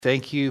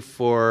Thank you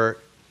for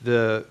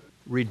the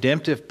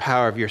redemptive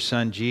power of your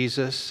Son,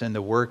 Jesus, and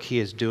the work he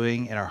is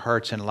doing in our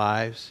hearts and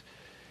lives,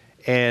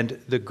 and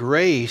the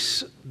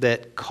grace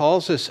that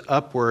calls us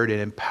upward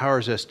and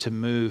empowers us to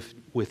move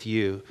with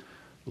you,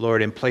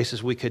 Lord, in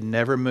places we could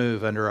never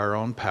move under our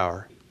own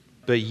power.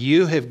 But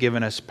you have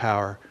given us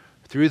power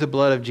through the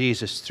blood of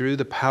Jesus, through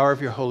the power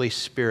of your Holy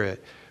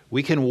Spirit.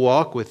 We can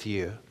walk with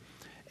you.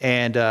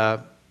 And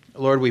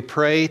Lord, we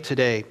pray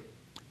today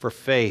for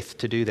faith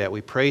to do that.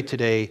 We pray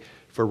today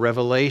for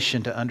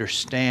revelation to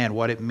understand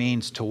what it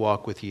means to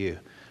walk with you.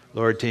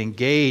 Lord, to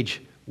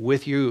engage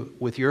with you,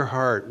 with your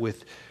heart,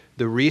 with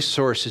the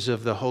resources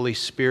of the Holy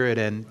Spirit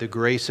and the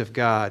grace of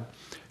God,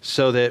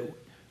 so that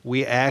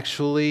we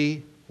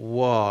actually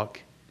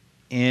walk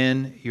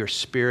in your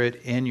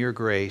Spirit, in your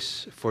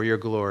grace, for your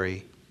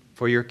glory,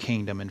 for your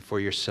kingdom, and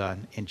for your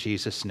Son. In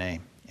Jesus'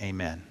 name,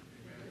 amen.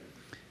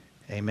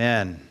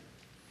 Amen.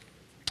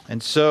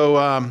 And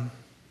so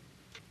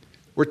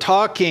we're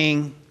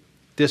talking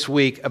this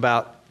week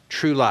about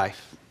true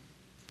life.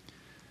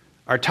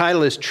 Our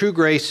title is True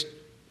Grace,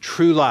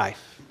 True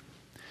Life.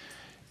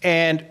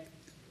 And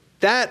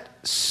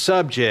that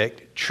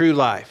subject, true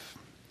life,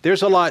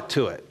 there's a lot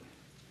to it.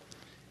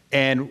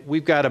 And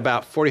we've got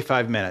about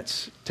 45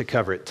 minutes to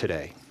cover it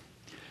today.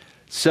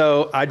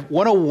 So I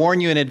want to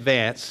warn you in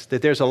advance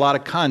that there's a lot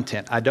of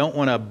content. I don't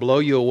want to blow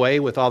you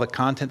away with all the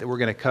content that we're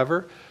going to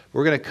cover.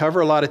 We're going to cover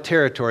a lot of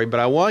territory, but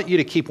I want you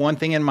to keep one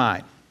thing in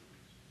mind.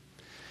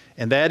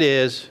 And that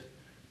is,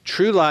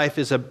 true life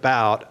is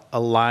about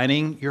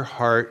aligning your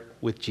heart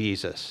with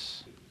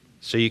Jesus,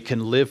 so you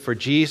can live for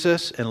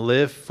Jesus and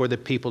live for the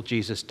people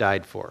Jesus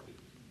died for.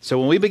 So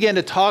when we begin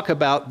to talk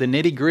about the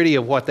nitty-gritty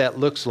of what that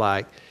looks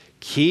like,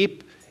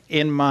 keep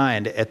in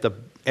mind at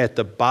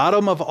the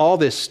bottom of all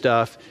this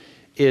stuff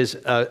is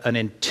an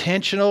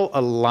intentional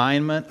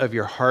alignment of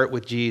your heart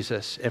with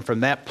Jesus. And from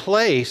that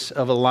place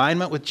of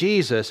alignment with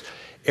Jesus,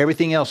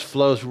 everything else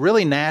flows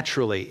really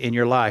naturally in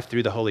your life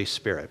through the Holy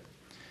Spirit.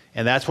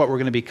 And that's what we're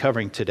going to be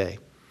covering today.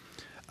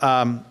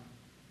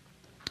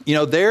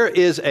 There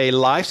is a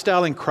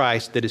lifestyle in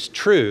Christ that is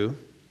true,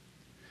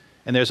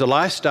 and there's a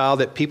lifestyle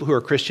that people who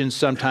are Christians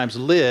sometimes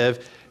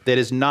live that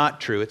is not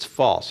true. It's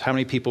false. How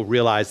many people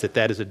realize that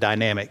that is a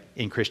dynamic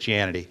in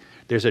Christianity?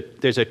 There's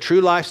a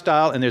true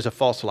lifestyle and there's a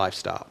false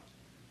lifestyle.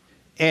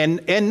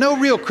 And no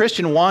real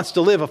Christian wants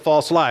to live a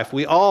false life.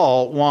 We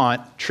all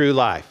want true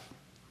life.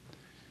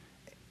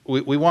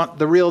 We want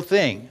the real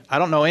thing. I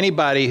don't know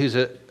anybody who's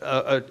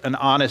an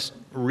honest,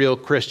 real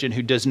Christian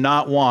who does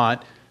not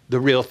want the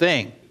real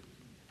thing.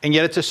 And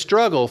yet it's a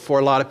struggle for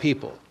a lot of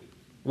people.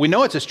 We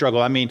know it's a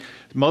struggle. I mean,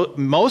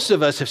 most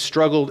of us have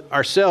struggled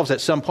ourselves at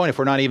some point, if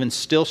we're not even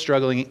still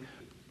struggling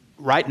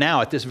right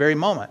now at this very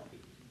moment.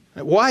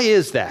 Why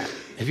is that?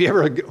 Have you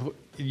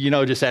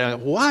ever, just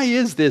said, why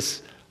is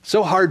this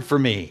so hard for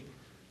me?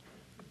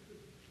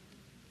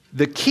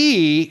 The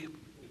key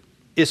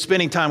is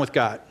spending time with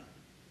God.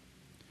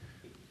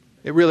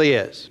 It really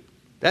is.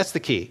 That's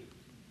the key.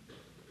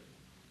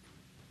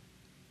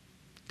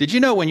 Did you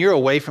know when you're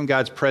away from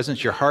God's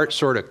presence, your heart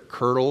sort of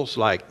curdles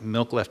like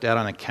milk left out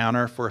on a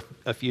counter for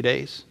a few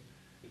days?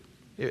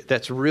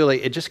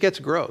 It just gets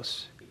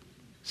gross.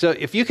 So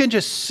if you can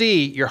just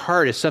see your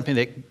heart as something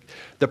that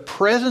the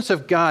presence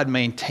of God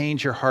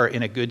maintains your heart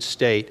in a good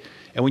state,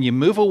 and when you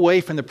move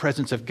away from the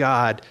presence of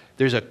God,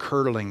 there's a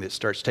curdling that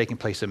starts taking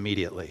place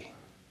immediately.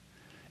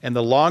 And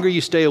the longer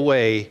you stay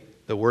away,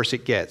 the worse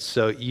it gets.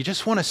 So you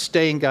just want to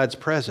stay in God's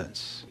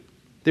presence.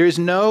 There is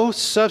no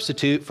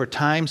substitute for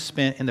time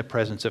spent in the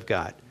presence of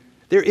God.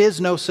 There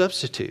is no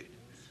substitute.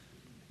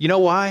 You know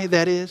why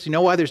that is? You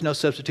know why there's no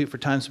substitute for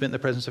time spent in the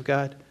presence of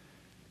God?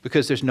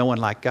 Because there's no one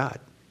like God.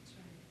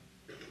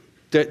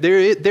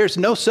 There's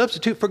no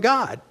substitute for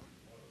God.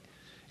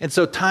 And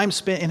so time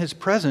spent in his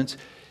presence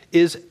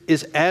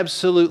is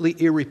absolutely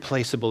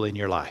irreplaceable in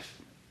your life.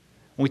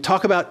 When we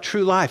talk about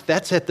true life,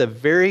 that's at the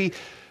very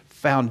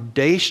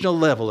foundational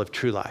level of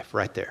true life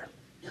right there.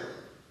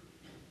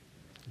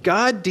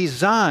 God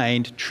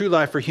designed true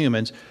life for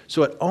humans,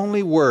 so it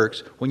only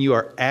works when you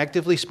are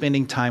actively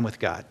spending time with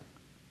God.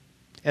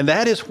 And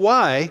that is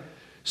why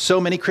so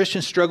many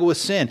Christians struggle with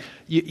sin.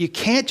 You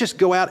can't just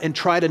go out and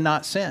try to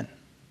not sin.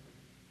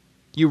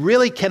 You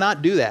really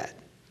cannot do that.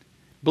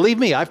 Believe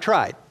me, I've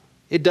tried.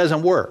 It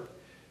doesn't work.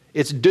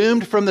 It's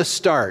doomed from the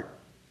start.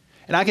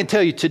 And I can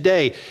tell you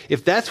today,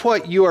 if that's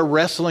what you are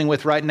wrestling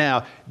with right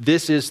now,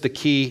 this is the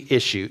key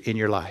issue in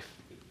your life.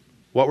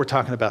 What we're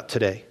talking about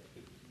today.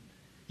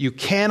 You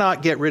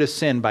cannot get rid of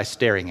sin by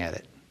staring at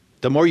it.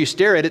 The more you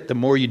stare at it, the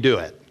more you do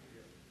it.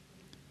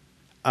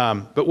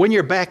 But when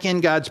you're back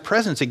in God's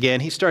presence again,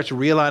 he starts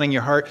realigning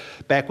your heart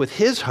back with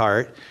his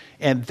heart,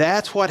 and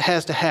that's what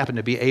has to happen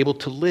to be able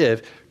to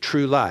live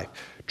true life.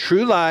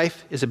 True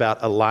life is about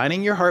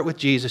aligning your heart with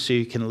Jesus so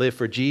you can live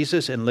for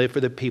Jesus and live for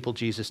the people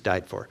Jesus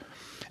died for.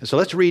 And so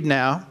let's read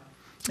now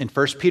in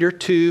 1 Peter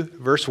 2,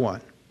 verse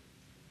 1.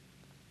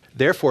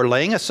 Therefore,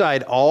 laying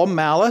aside all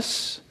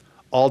malice,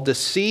 all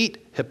deceit,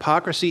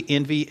 hypocrisy,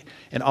 envy,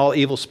 and all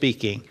evil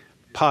speaking.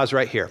 Pause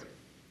right here.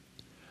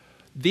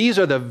 These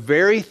are the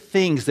very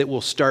things that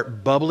will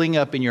start bubbling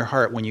up in your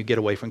heart when you get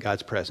away from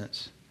God's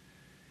presence.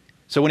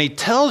 So when he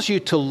tells you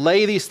to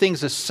lay these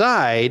things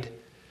aside,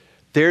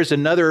 there's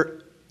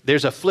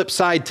a flip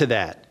side to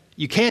that.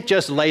 You can't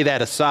just lay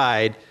that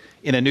aside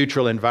in a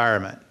neutral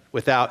environment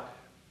without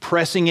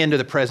pressing into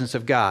the presence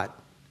of God.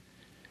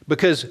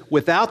 Because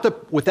without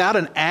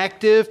an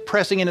active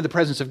pressing into the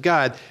presence of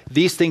God,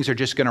 these things are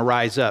just going to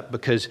rise up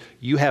because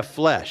you have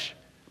flesh.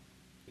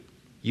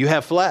 You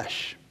have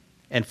flesh.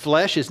 And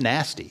flesh is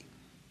nasty.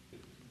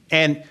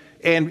 And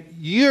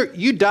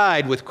you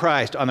died with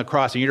Christ on the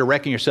cross, and you're to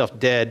reckon yourself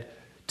dead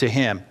to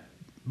him.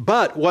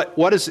 But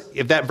what is,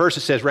 if that verse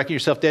says, reckon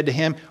yourself dead to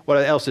him, what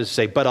else does it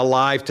say? But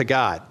alive to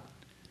God.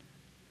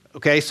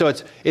 Okay, so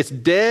it's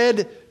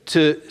dead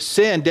to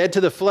sin, dead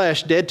to the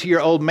flesh, dead to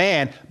your old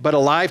man, but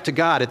alive to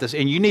God.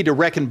 And you need to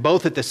reckon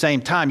both at the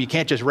same time. You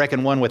can't just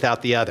reckon one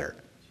without the other.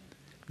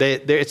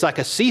 It's like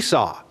a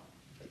seesaw.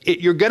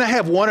 You're going to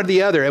have one or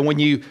the other. And when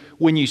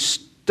you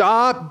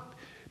stop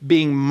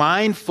being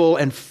mindful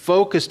and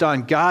focused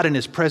on God and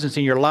his presence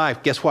in your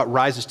life, guess what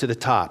rises to the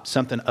top?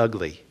 Something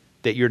ugly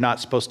that you're not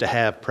supposed to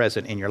have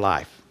present in your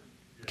life.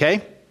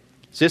 Okay?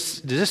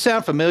 Does this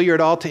sound familiar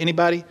at all to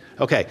anybody?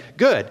 Okay,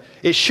 good.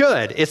 It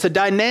should. It's a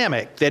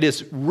dynamic that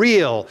is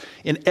real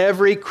in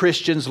every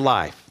Christian's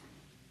life.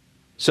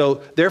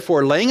 So,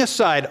 therefore, laying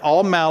aside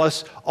all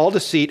malice, all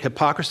deceit,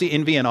 hypocrisy,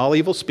 envy, and all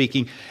evil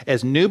speaking,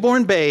 as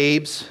newborn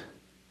babes,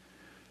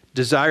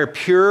 desire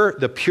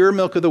the pure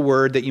milk of the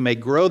word, that you may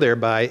grow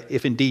thereby,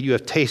 if indeed you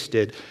have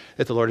tasted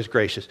that the Lord is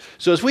gracious.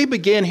 So as we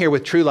begin here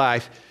with True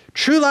Life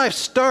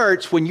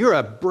starts when you're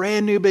a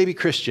brand new baby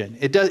Christian.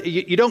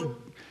 You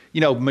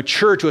don't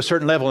mature to a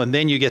certain level and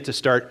then you get to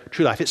start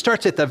True Life. It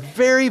starts at the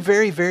very,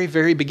 very, very,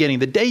 very beginning.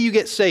 The day you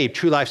get saved,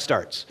 True Life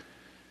starts.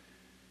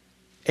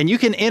 And you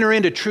can enter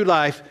into True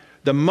Life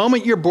the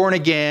moment you're born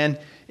again.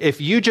 If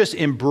you just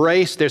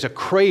embrace, there's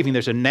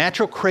a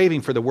natural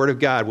craving for the Word of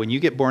God when you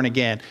get born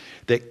again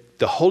that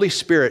the Holy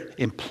Spirit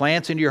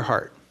implants into your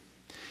heart.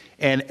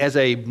 And as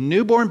a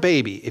newborn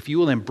baby, if you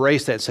will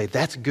embrace that and say,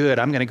 that's good,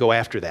 I'm going to go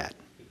after that,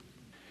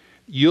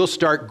 you'll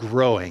start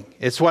growing.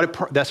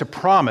 That's a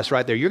promise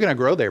right there. You're going to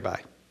grow thereby.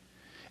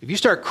 If you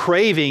start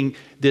craving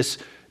this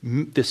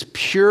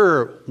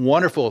pure,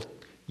 wonderful,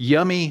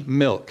 yummy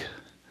milk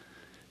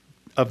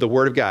of the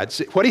Word of God,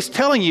 what he's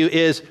telling you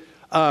is,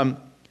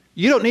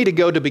 you don't need to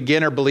go to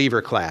beginner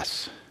believer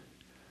class.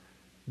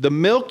 The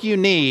milk you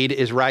need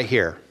is right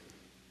here.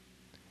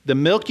 The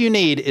milk you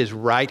need is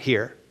right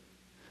here.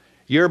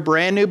 You're a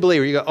brand new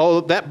believer. You go,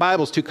 oh, that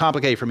Bible's too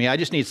complicated for me. I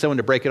just need someone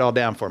to break it all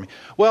down for me.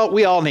 Well,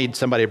 we all need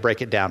somebody to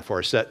break it down for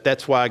us.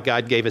 That's why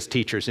God gave us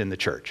teachers in the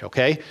church,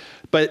 okay?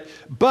 But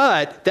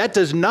that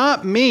does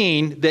not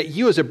mean that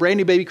you as a brand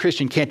new baby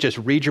Christian can't just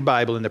read your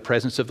Bible in the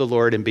presence of the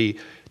Lord and be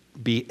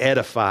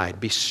edified,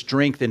 be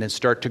strengthened, and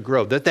start to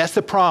grow. That's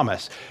the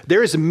promise.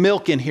 There is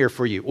milk in here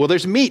for you. Well,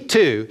 there's meat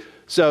too,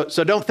 so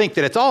don't think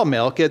that it's all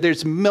milk.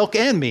 There's milk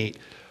and meat.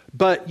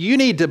 But you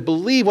need to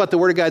believe what the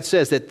Word of God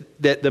says,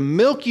 that the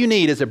milk you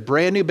need as a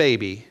brand new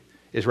baby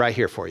is right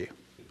here for you.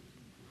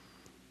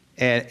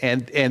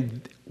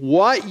 And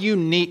what you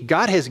need,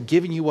 God has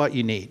given you what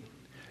you need.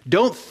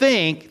 Don't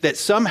think that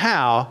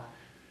somehow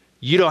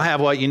you don't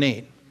have what you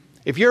need.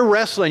 If you're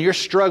wrestling, you're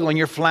struggling,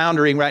 you're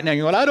floundering right now,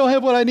 you're going, I don't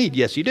have what I need.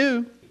 Yes, you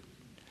do.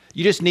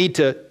 You just need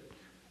to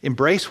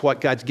embrace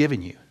what God's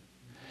given you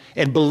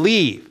and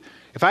believe.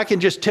 If I can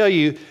just tell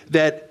you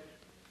that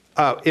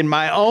in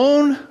my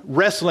own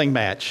wrestling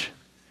match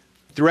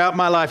throughout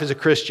my life as a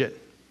Christian,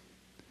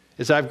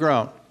 as I've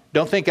grown,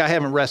 don't think I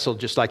haven't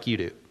wrestled just like you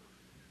do.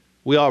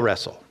 We all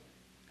wrestle.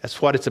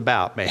 That's what it's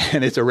about,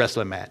 man. It's a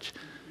wrestling match.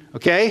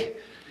 Okay?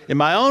 In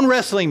my own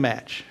wrestling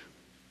match,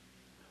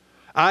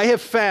 I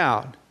have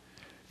found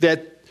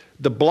that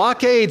the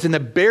blockades and the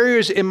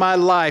barriers in my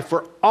life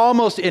were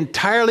almost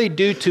entirely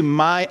due to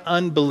my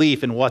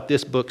unbelief in what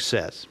this book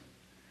says.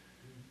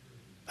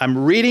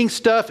 I'm reading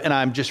stuff and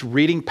I'm just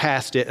reading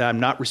past it and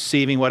I'm not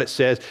receiving what it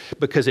says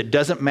because it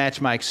doesn't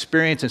match my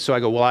experience. And so I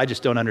go, well, I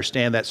just don't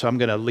understand that, so I'm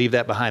going to leave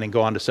that behind and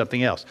go on to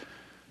something else.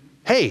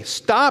 Hey,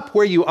 stop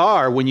where you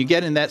are when you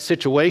get in that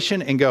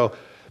situation and go,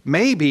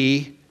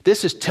 maybe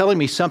this is telling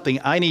me something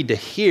I need to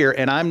hear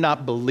and I'm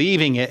not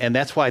believing it, and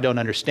that's why I don't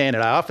understand it.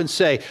 I often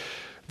say,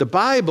 the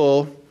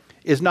Bible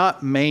is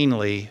not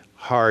mainly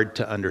hard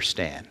to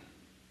understand.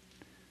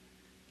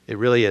 It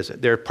really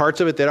isn't. There are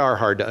parts of it that are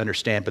hard to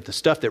understand, but the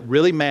stuff that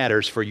really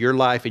matters for your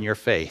life and your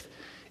faith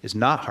is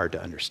not hard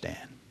to understand.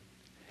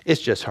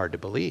 It's just hard to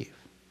believe.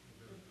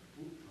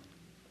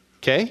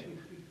 Okay?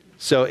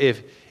 So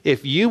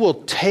if you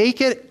will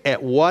take it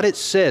at what it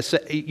says,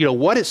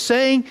 what it's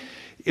saying,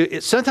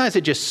 sometimes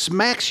it just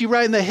smacks you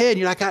right in the head. And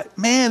you're like,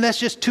 man, that's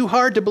just too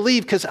hard to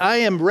believe because I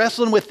am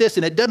wrestling with this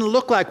and it doesn't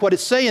look like what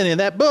it's saying in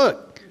that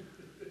book.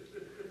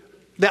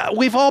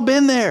 We've all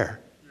been there.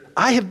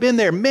 I have been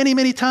there many,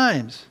 many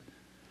times.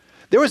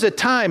 There was a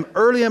time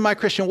early in my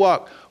Christian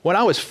walk when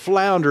I was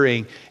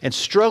floundering and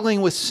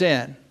struggling with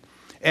sin.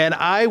 And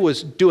I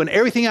was doing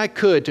everything I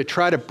could to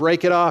try to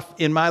break it off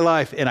in my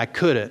life, and I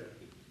couldn't.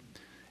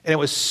 And it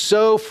was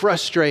so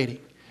frustrating.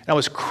 And I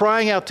was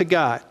crying out to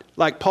God,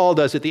 like Paul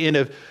does at the end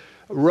of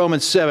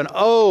Romans 7.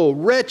 Oh,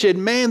 wretched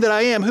man that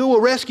I am, who will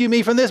rescue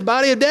me from this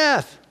body of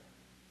death?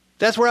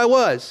 That's where I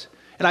was.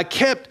 And I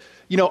kept,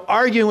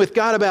 arguing with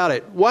God about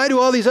it. Why do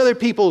all these other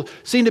people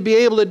seem to be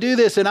able to do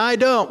this and I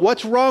don't?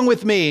 What's wrong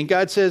with me? And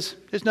God says,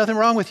 there's nothing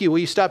wrong with you. Will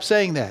you stop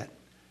saying that?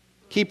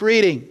 Keep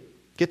reading.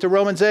 Get to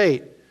Romans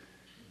 8.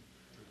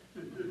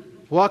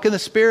 Walk in the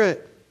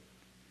Spirit.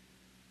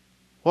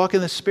 Walk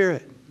in the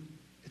Spirit.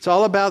 It's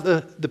all about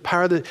the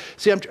power of the...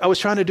 See, I was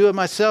trying to do it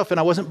myself and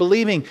I wasn't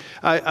believing.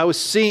 I was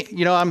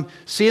seeing, I'm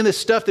seeing this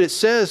stuff that it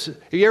says.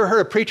 Have you ever heard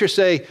a preacher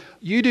say,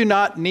 you do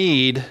not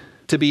need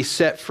to be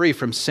set free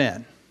from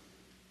sin?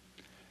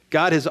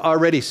 God has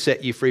already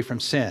set you free from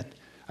sin.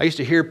 I used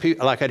to hear,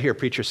 I'd hear a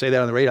preacher say that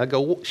on the radio. I'd go,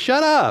 well,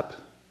 shut up.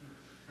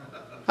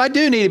 I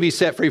do need to be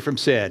set free from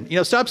sin.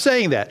 Stop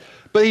saying that.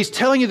 But he's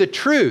telling you the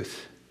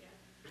truth.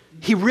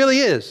 He really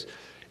is.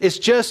 It's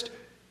just,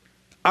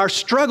 our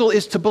struggle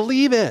is to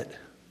believe it.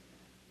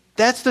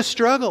 That's the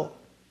struggle.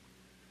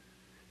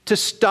 To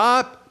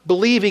stop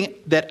believing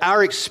that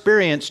our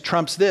experience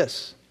trumps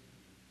this.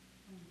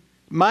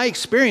 My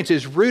experience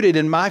is rooted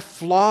in my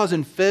flaws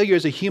and failure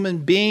as a human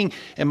being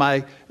and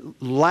my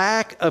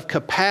lack of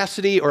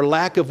capacity or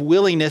lack of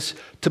willingness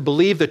to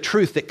believe the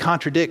truth that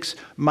contradicts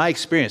my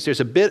experience. There's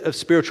a bit of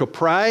spiritual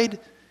pride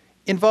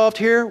involved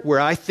here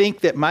where I think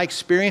that my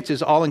experience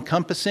is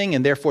all-encompassing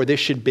and therefore this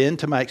should bend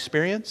to my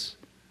experience.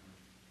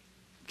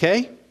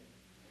 Okay?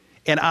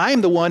 And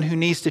I'm the one who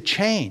needs to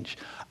change.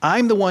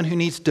 I'm the one who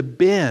needs to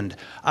bend.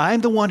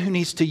 I'm the one who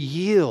needs to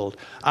yield.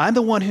 I'm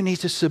the one who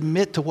needs to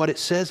submit to what it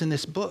says in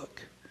this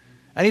book.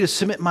 I need to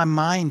submit my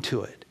mind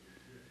to it.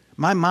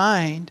 My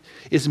mind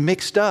is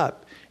mixed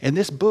up, and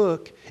this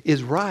book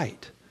is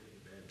right.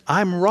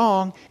 I'm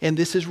wrong, and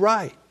this is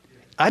right.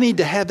 I need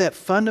to have that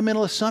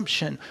fundamental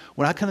assumption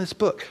when I come to this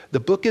book. The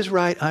book is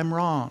right, I'm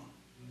wrong.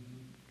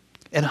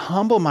 And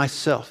humble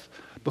myself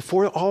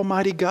before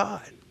Almighty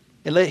God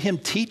and let Him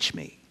teach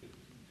me.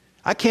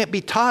 I can't be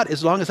taught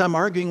as long as I'm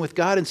arguing with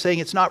God and saying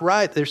it's not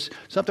right. There's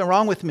something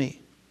wrong with me.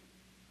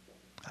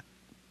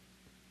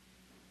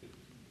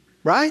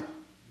 Right?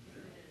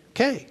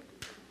 Okay.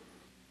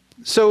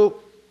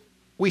 So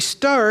we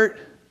start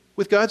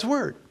with God's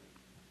Word.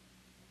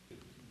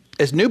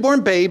 As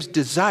newborn babes,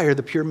 desire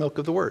the pure milk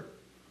of the Word,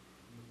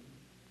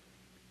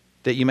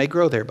 that you may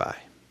grow thereby.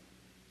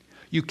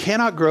 You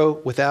cannot grow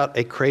without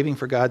a craving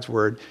for God's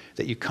Word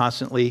that you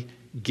constantly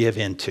give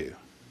into.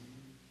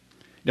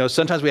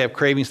 Sometimes we have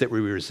cravings that we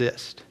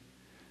resist.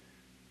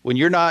 When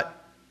you're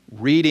not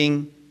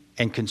reading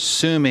and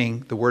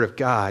consuming the Word of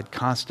God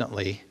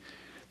constantly,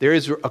 there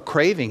is a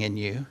craving in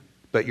you,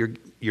 but you're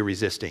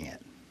resisting it.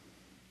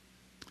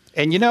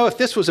 And if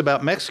this was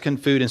about Mexican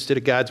food instead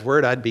of God's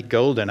Word, I'd be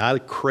golden. I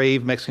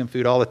crave Mexican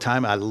food all the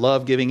time. I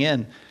love giving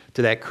in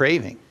to that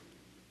craving.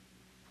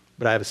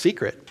 But I have a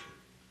secret.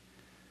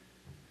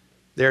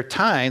 There are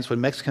times when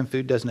Mexican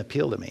food doesn't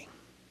appeal to me.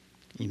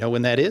 You know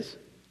when that is?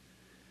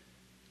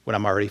 When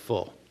I'm already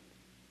full.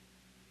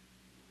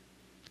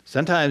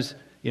 Sometimes,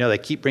 they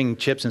keep bringing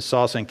chips and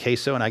salsa and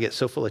queso, and I get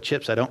so full of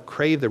chips, I don't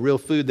crave the real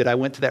food that I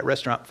went to that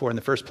restaurant for in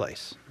the first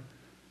place.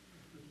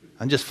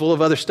 I'm just full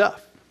of other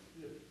stuff.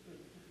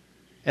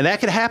 And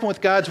that can happen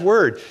with God's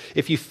Word.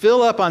 If you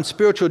fill up on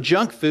spiritual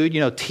junk food,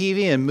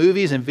 TV and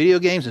movies and video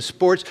games and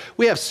sports,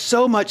 we have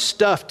so much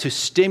stuff to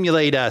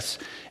stimulate us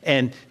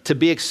and to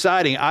be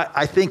exciting.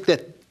 I think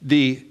that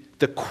the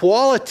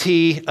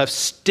quality of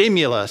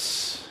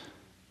stimulus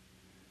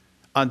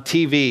on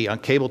TV, on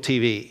cable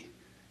TV,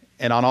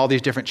 and on all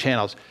these different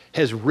channels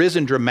has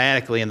risen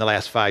dramatically in the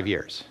last 5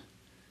 years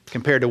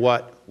compared to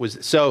what was.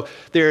 So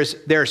there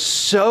are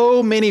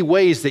so many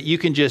ways that you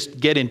can just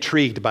get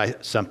intrigued by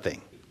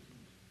something.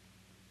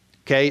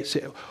 Okay,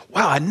 so,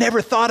 wow, I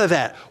never thought of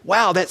that.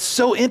 Wow, that's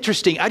so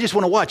interesting. I just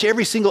want to watch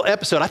every single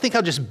episode. I think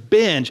I'll just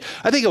binge.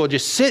 I think I will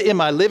just sit in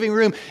my living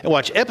room and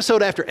watch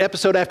episode after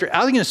episode after.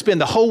 I'm going to spend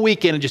the whole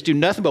weekend and just do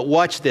nothing but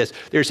watch this.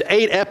 There's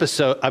 8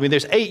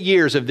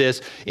 years of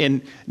this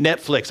in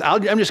Netflix.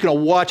 I'm just going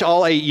to watch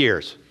all 8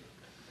 years.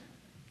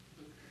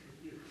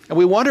 And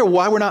we wonder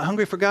why we're not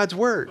hungry for God's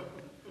Word.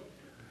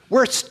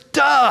 We're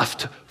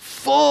stuffed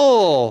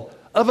full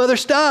of other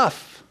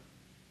stuff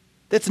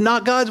that's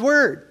not God's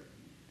Word.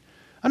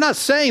 I'm not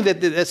saying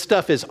that that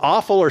stuff is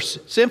awful or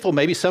sinful.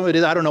 Maybe some of it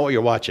is. I don't know what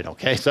you're watching,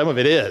 okay? Some of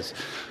it is.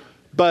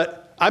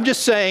 But I'm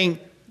just saying,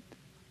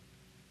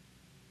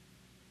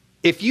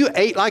 if you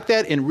ate like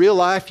that in real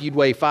life, you'd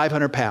weigh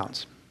 500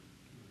 pounds.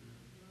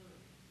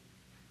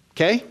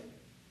 Okay?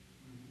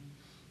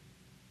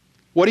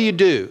 What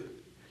do?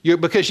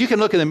 Because you can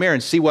look in the mirror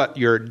and see what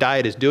your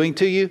diet is doing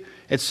to you,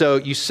 and so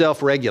you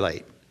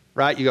self-regulate,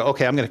 right? You go,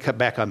 okay, I'm going to cut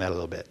back on that a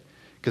little bit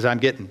because I'm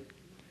getting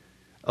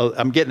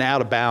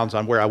out of bounds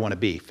on where I want to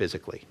be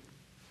physically.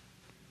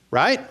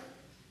 Right?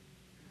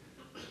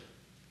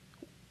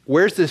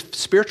 Where's the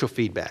spiritual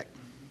feedback?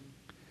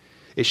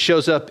 It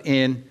shows up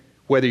in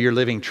whether you're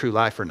living true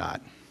life or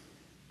not.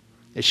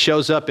 It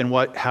shows up in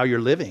how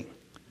you're living.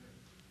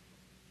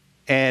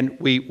 And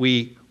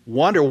we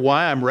wonder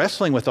why I'm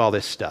wrestling with all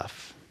this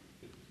stuff.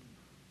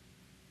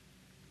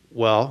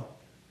 Well,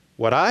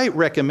 what I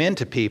recommend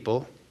to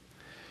people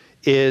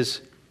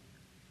is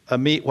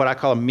what I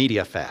call a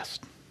media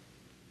fast.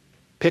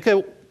 Pick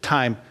a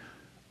time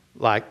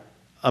like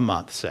a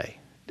month, say.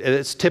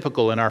 It's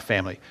typical in our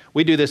family.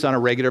 We do this on a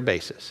regular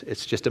basis.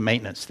 It's just a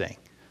maintenance thing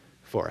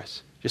for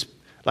us. Just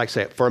like I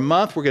say, for a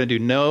month, we're going to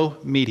do no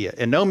media.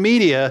 And no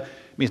media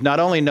means not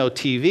only no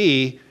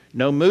TV,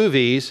 no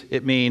movies.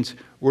 It means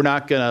we're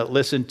not going to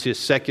listen to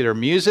secular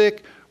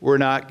music. We're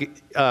not,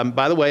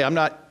 by the way, I'm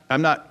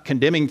not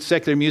condemning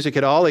secular music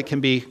at all. It can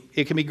be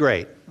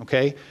great,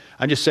 okay?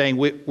 I'm just saying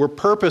we're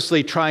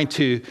purposely trying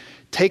to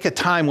take a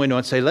time window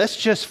and say, let's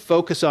just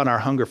focus on our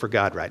hunger for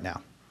God right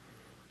now,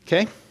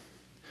 okay?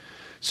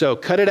 So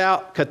cut that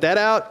out,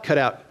 cut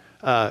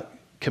out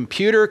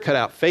computer, cut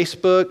out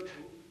Facebook,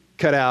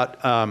 cut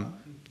out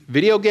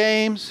video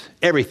games,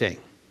 everything.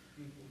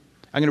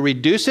 I'm going to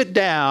reduce it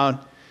down.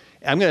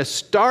 I'm going to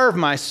starve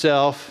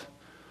myself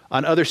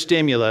on other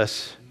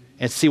stimulus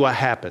and see what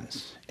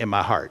happens in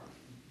my heart.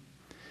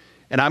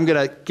 And I'm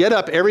going to get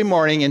up every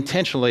morning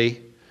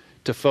intentionally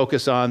to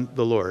focus on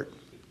the Lord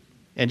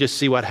and just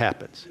see what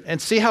happens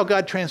and see how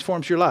God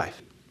transforms your life,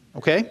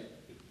 okay?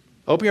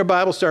 Open your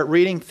Bible, start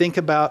reading, think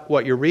about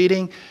what you're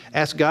reading,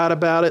 ask God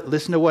about it,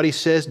 listen to what he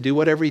says, do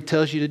whatever he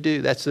tells you to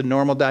do. That's the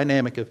normal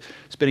dynamic of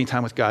spending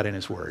time with God in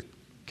his word,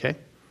 okay?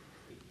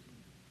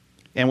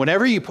 And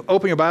whenever you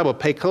open your Bible,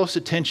 pay close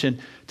attention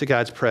to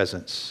God's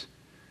presence.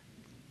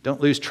 Don't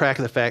lose track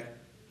of the fact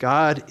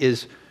God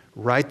is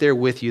right there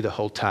with you the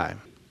whole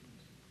time.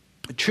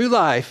 True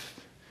life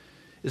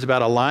is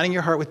about aligning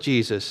your heart with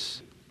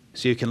Jesus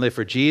so you can live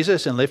for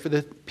Jesus and live for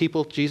the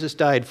people Jesus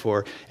died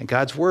for. And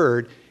God's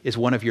word is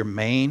one of your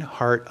main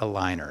heart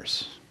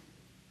aligners.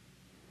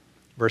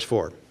 Verse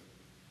 4.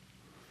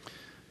 It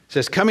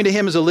says, coming to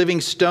him as a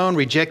living stone,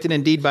 rejected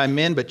indeed by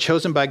men, but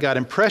chosen by God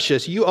and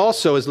precious, you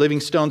also as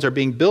living stones are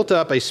being built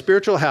up a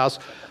spiritual house,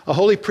 a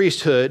holy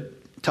priesthood,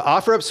 to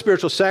offer up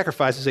spiritual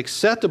sacrifices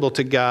acceptable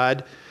to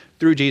God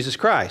through Jesus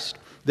Christ.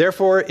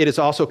 Therefore, it is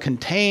also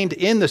contained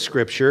in the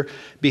scripture,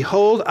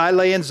 behold, I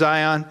lay in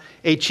Zion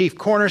a chief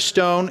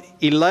cornerstone,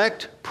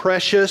 elect,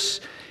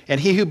 precious,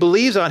 and he who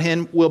believes on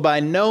him will by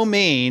no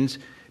means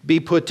be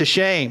put to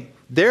shame.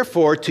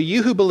 Therefore, to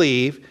you who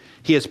believe,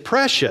 he is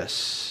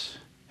precious.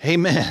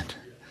 Amen.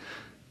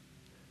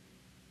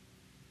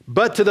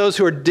 But to those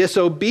who are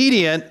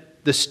disobedient,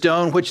 the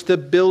stone which the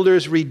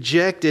builders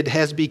rejected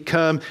has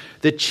become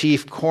the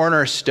chief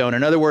cornerstone.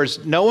 In other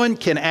words, no one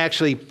can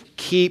actually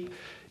keep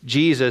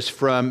Jesus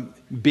from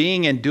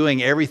being and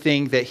doing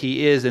everything that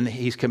he is and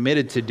he's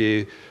committed to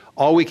do.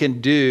 All we can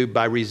do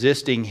by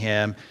resisting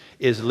him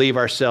is leave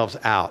ourselves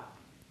out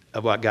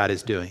of what God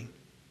is doing.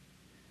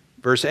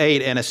 Verse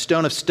 8, and a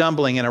stone of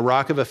stumbling and a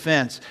rock of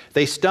offense.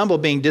 They stumble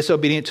being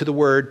disobedient to the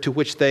word to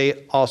which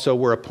they also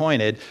were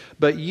appointed.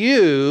 But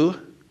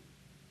you,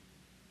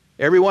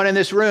 everyone in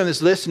this room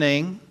that's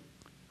listening,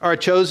 are a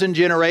chosen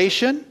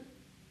generation,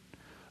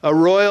 a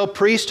royal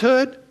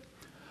priesthood,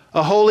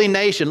 a holy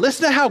nation.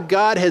 Listen to how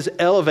God has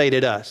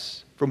elevated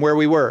us from where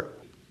we were.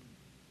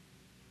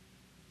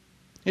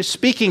 He's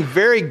speaking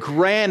very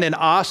grand and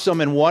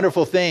awesome and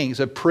wonderful things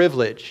of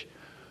privilege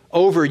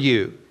over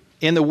you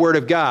in the Word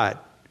of God.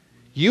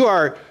 You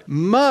are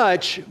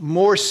much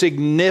more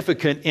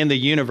significant in the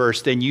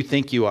universe than you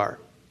think you are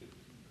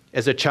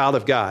as a child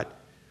of God.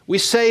 We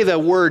say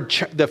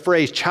the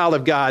phrase child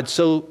of God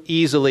so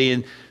easily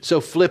and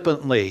so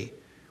flippantly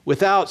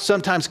without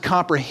sometimes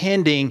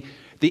comprehending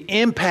the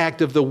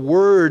impact of the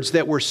words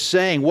that we're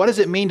saying. What does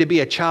it mean to be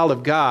a child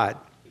of God?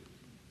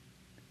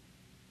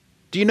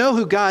 Do you know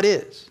who God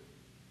is?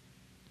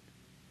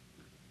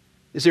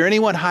 Is there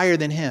anyone higher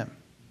than him?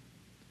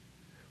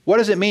 What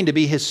does it mean to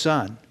be his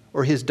son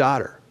or his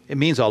daughter? It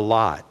means a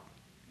lot.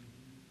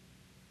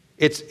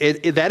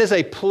 That is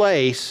a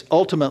place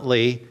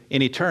ultimately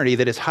in eternity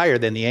that is higher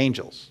than the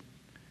angels.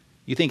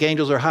 You think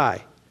angels are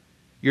high?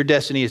 Your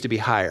destiny is to be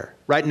higher.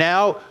 Right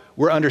now,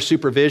 we're under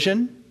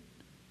supervision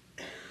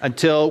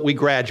until we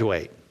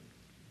graduate.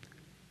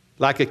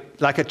 Like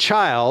a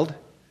child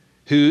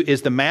who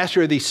is the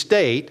master of the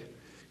estate,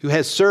 who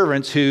has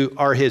servants who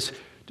are his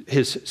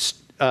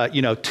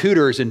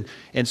tutors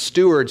and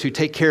stewards who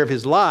take care of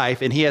his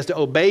life, and he has to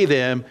obey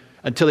them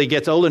until he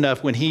gets old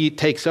enough when he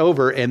takes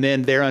over, and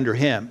then they're under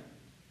him.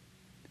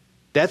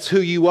 That's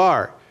who you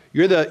are.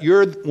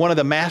 You're one of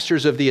the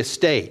masters of the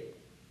estate.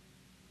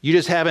 You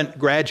just haven't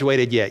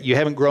graduated yet. You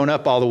haven't grown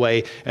up all the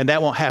way, and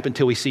that won't happen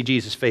until we see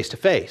Jesus face to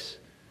face.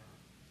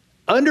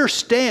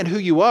 Understand who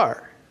you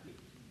are,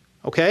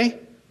 okay?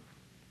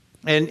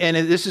 And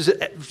this is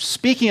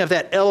speaking of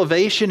that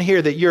elevation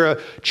here, that you're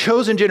a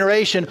chosen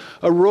generation,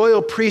 a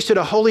royal priesthood,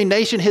 a holy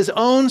nation, his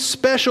own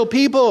special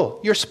people.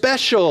 You're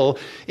special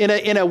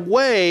in a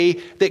way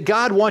that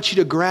God wants you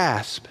to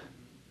grasp.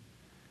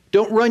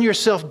 Don't run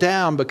yourself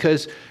down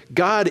because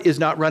God is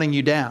not running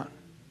you down.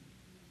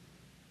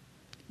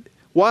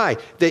 Why?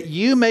 That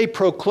you may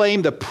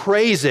proclaim the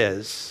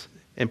praises,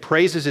 and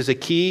praises is a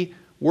key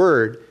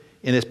word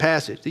in this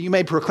passage, that you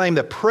may proclaim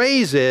the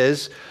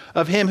praises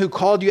of him who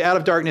called you out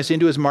of darkness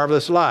into his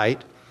marvelous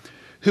light,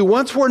 who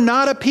once were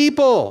not a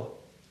people.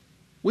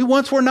 We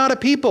once were not a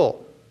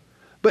people,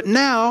 but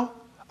now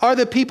are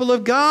the people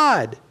of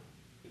God,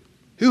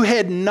 who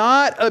had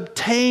not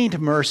obtained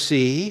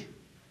mercy,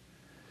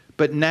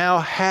 but now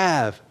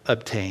have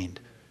obtained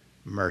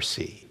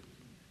mercy.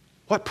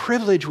 What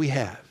privilege we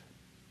have.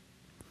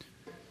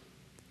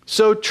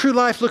 So true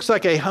life looks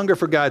like a hunger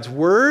for God's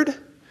word,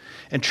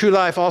 and true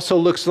life also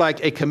looks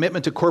like a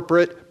commitment to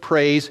corporate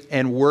praise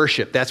and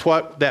worship. That's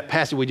what that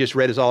passage we just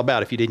read is all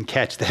about, if you didn't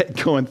catch that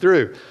going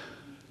through.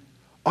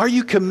 Are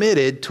you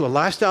committed to a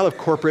lifestyle of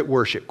corporate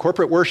worship?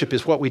 Corporate worship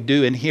is what we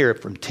do in here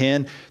from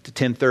 10 to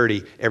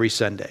 10:30 every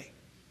Sunday.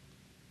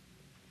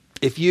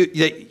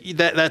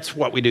 That's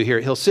what we do here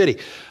at Hill City.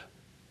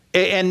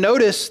 And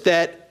notice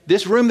that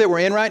this room that we're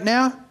in right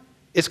now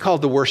is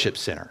called the worship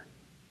center.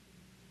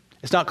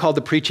 It's not called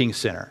the preaching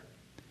center.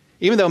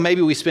 Even though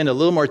maybe we spend a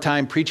little more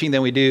time preaching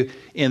than we do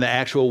in the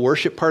actual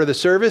worship part of the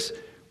service,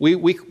 we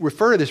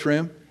refer to this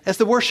room as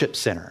the worship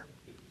center.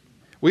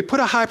 We put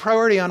a high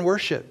priority on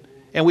worship,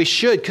 and we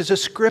should, because the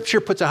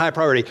scripture puts a high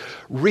priority.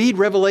 Read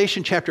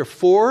Revelation chapter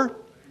 4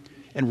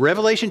 and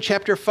Revelation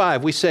chapter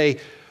 5. We say,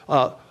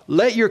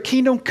 let your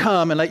kingdom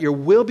come and let your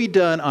will be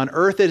done on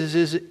earth as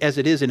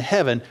it is in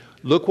heaven.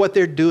 Look what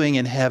they're doing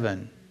in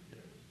heaven.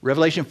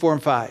 Revelation 4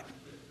 and 5.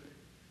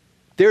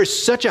 There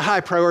is such a high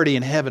priority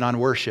in heaven on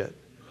worship.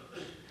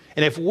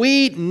 And if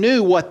we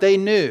knew what they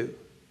knew,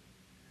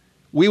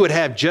 we would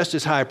have just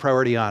as high a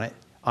priority on it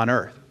on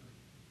earth.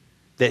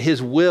 That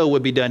his will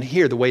would be done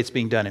here the way it's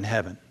being done in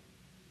heaven.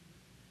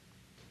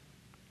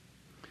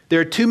 There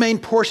are two main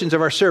portions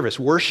of our service,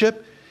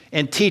 worship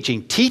and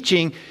teaching.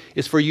 Teaching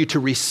is for you to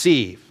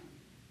receive.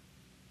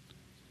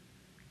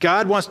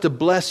 God wants to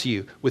bless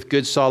you with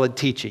good, solid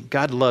teaching.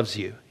 God loves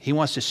you. He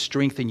wants to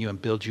strengthen you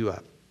and build you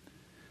up.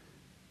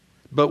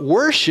 But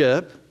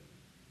worship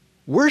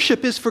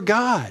is for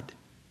God.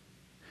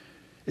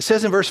 It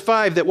says in verse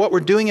 5 that what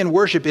we're doing in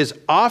worship is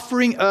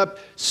offering up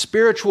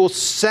spiritual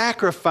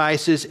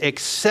sacrifices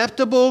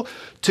acceptable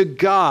to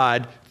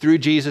God through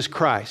Jesus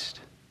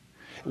Christ.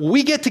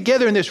 We get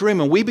together in this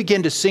room and we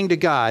begin to sing to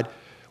God.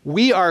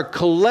 We are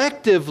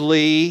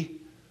collectively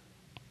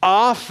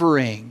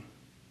offering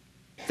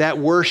that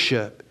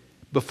worship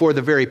before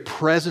the very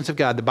presence of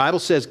God. The Bible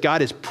says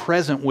God is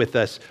present with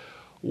us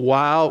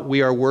while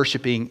we are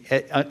worshiping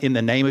in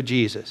the name of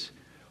Jesus.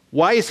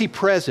 Why is he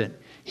present?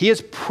 He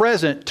is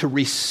present to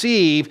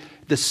receive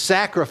the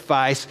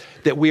sacrifice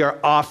that we are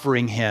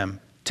offering him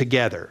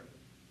together.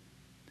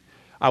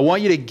 I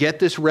want you to get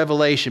this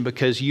revelation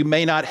because you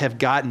may not have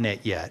gotten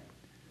it yet,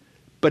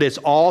 but it's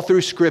all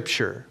through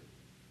Scripture.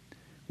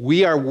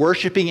 We are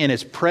worshiping in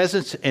his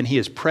presence, and he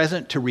is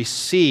present to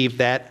receive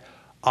that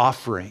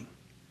offering,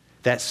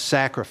 that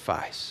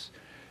sacrifice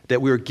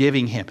that we're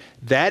giving him.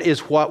 That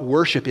is what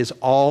worship is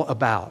all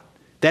about.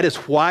 That is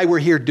why we're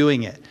here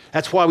doing it.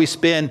 That's why we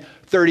spend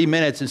 30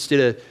 minutes instead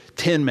of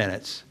 10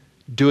 minutes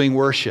doing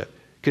worship,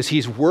 because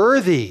he's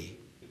worthy.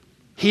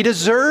 He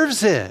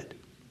deserves it.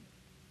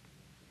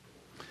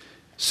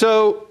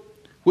 So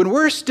when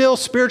we're still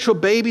spiritual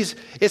babies,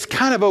 it's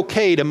kind of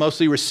okay to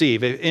mostly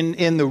receive.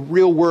 In the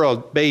real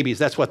world, babies,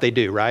 that's what they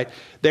do, right?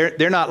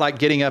 They're not like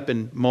getting up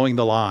and mowing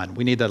the lawn.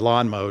 We need the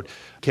lawn mowed.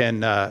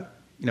 Can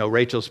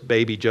Rachel's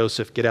baby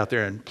Joseph get out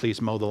there and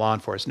please mow the lawn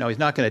for us? No, he's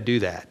not going to do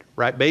that,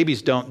 right?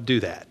 Babies don't do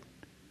that.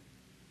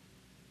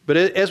 But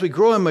as we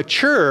grow and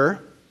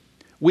mature,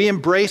 we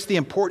embrace the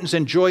importance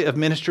and joy of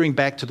ministering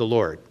back to the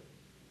Lord.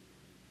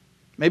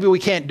 Maybe we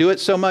can't do it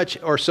so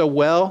much or so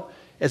well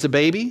as a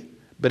baby,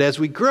 but as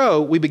we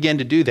grow, we begin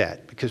to do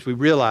that because we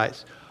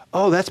realize,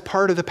 oh, that's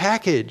part of the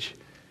package.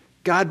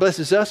 God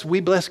blesses us,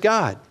 we bless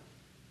God.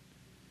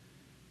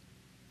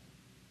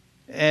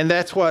 And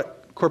that's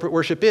what corporate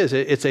worship is.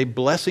 It's a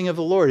blessing of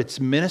the Lord. It's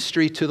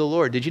ministry to the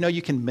Lord. Did you know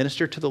you can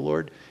minister to the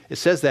Lord? It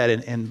says that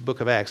in the book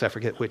of Acts. I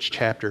forget which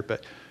chapter,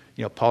 but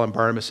Paul and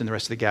Barnabas and the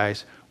rest of the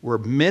guys were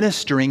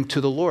ministering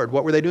to the Lord.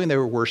 What were they doing? They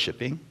were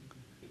worshiping.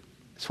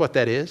 That's what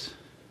that is.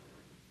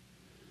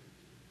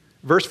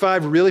 Verse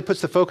 5 really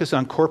puts the focus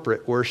on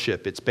corporate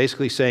worship. It's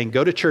basically saying,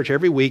 go to church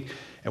every week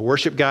and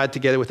worship God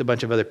together with a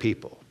bunch of other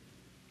people.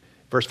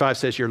 Verse 5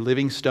 says, you're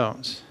living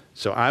stones.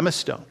 So I'm a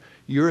stone.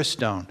 You're a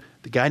stone.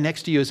 The guy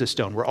next to you is a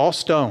stone. We're all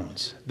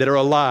stones that are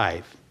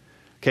alive.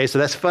 Okay, so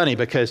that's funny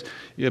because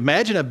you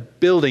imagine a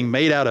building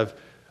made out of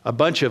a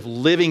bunch of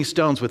living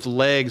stones with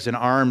legs and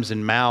arms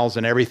and mouths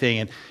and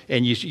everything.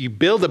 And you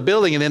build a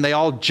building and then they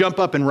all jump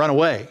up and run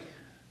away.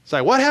 It's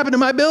like, what happened to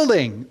my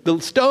building? The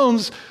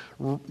stones,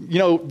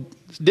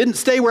 didn't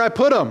stay where I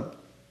put them.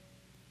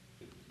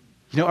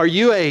 Are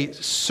you a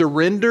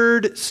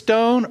surrendered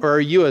stone or are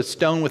you a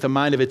stone with a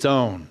mind of its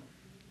own?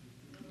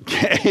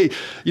 Okay.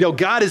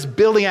 God is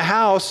building a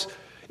house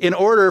in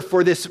order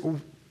for this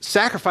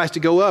sacrifice to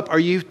go up. Are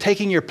you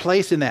taking your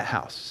place in that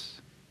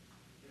house?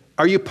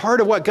 Are you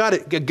part of what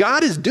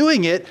God is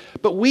doing it,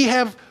 but we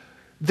have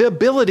the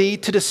ability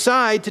to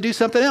decide to do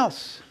something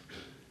else.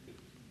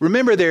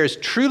 Remember, there's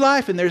true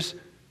life and there's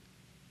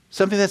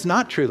something that's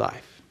not true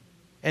life.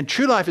 And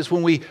true life is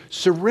when we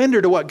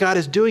surrender to what God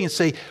is doing and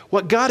say,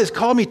 what God has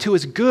called me to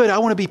is good. I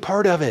want to be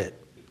part of it.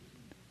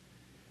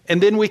 And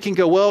then we can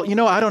go, well,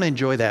 I don't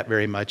enjoy that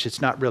very much. It's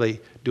not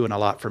really doing a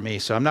lot for me.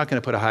 So I'm not going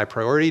to put a high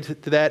priority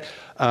to that.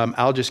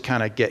 I'll just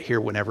kind of get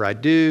here whenever I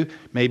do.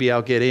 Maybe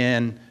I'll get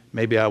in,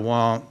 maybe I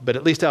won't. But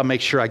at least I'll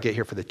make sure I get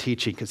here for the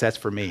teaching because that's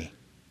for me.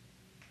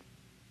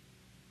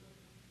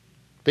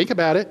 Think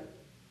about it.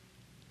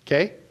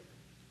 Okay?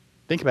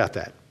 Think about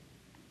that.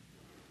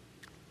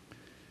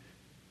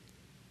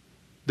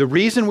 The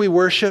reason we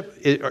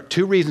worship,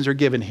 two reasons are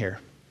given here.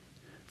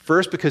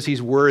 First, because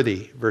he's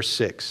worthy, verse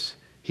 6.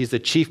 He's the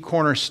chief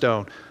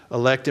cornerstone,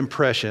 elect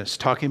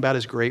impressionist, talking about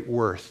his great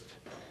worth,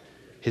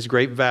 his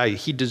great value.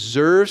 He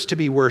deserves to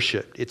be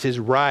worshiped. It's his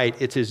right.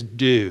 It's his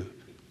due.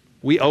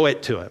 We owe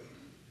it to him.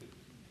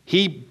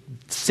 He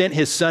sent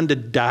his son to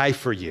die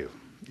for you.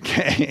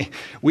 Okay?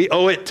 We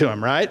owe it to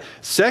him, right?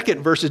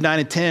 Second, verses 9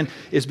 and 10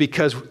 is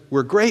because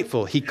we're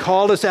grateful. He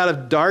called us out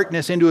of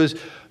darkness into his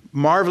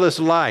marvelous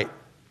light.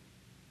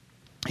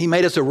 He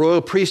made us a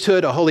royal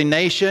priesthood, a holy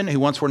nation, who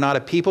once were not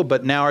a people,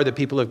 but now are the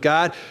people of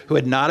God, who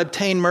had not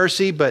obtained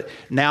mercy, but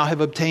now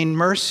have obtained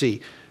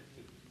mercy.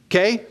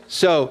 Okay?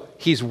 So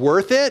he's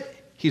worth it.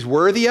 He's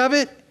worthy of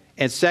it.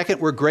 And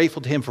second, we're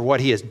grateful to him for what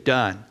he has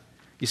done.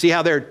 You see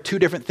how there are two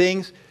different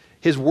things?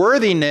 His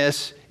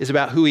worthiness is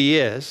about who he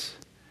is.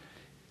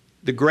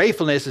 The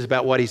gratefulness is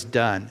about what he's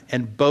done.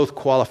 And both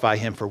qualify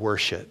him for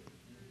worship.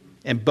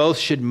 And both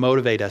should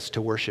motivate us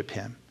to worship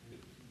him.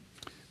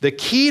 The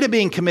key to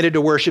being committed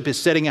to worship is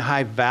setting a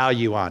high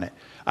value on it.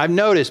 I've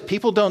noticed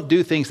people don't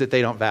do things that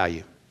they don't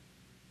value.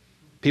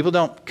 People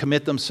don't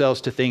commit themselves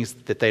to things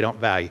that they don't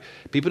value.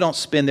 People don't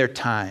spend their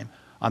time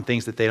on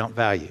things that they don't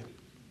value.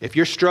 If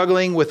you're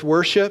struggling with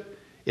worship,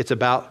 it's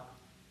about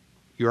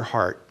your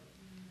heart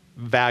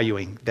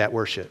valuing that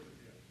worship.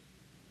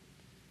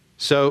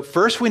 So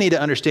first we need to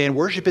understand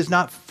worship is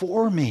not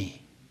for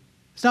me.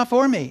 It's not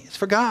for me. It's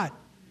for God.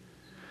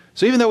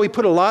 So even though we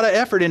put a lot of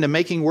effort into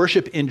making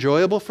worship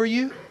enjoyable for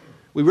you,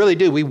 we really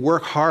do. We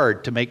work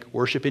hard to make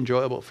worship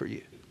enjoyable for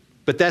you.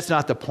 But that's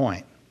not the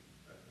point.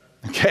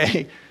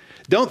 Okay?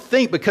 Don't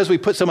think because we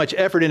put so much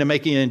effort into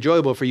making it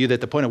enjoyable for you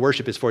that the point of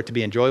worship is for it to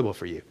be enjoyable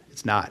for you.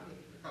 It's not.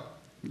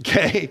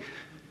 Okay?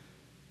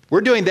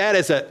 We're doing that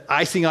as an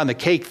icing on the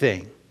cake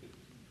thing.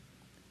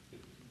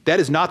 That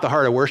is not the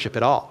heart of worship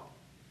at all.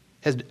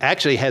 It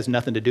actually has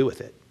nothing to do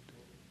with it.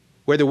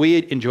 Whether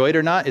we enjoy it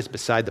or not is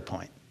beside the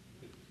point.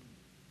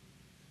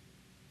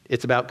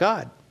 It's about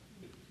God.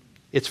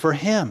 It's for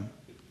him.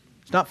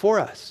 It's not for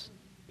us.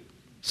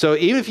 So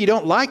even if you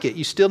don't like it,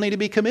 you still need to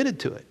be committed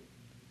to it.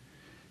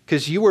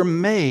 Because you were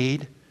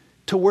made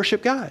to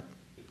worship God.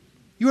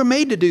 You were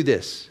made to do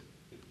this.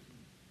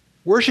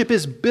 Worship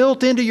is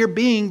built into your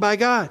being by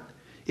God.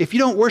 If you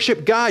don't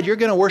worship God, you're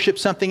going to worship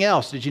something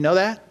else. Did you know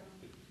that?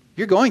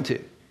 You're going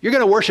to. You're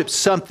going to worship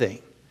something.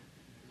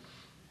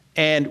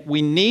 And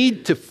we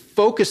need to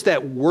focus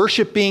that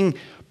worshiping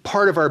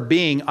part of our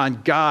being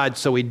on God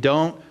so we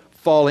don't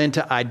fall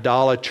into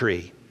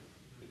idolatry.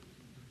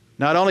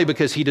 Not only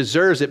because he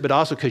deserves it, but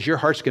also because your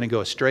heart's going to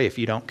go astray if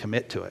you don't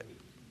commit to it.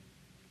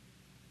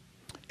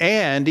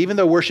 And even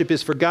though worship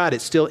is for God,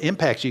 it still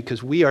impacts you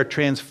because we are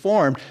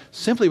transformed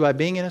simply by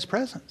being in his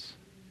presence.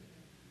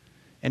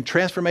 And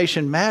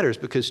transformation matters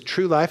because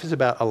true life is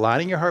about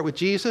aligning your heart with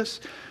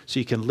Jesus so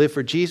you can live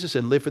for Jesus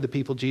and live for the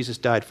people Jesus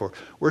died for.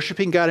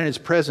 Worshiping God in his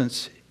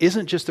presence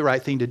isn't just the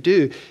right thing to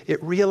do.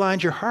 It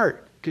realigns your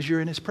heart because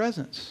you're in his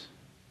presence.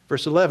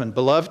 Verse 11,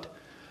 beloved,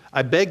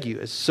 I beg you,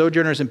 as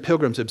sojourners and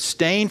pilgrims,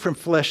 abstain from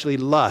fleshly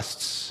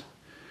lusts,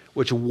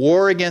 which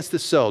war against the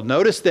soul.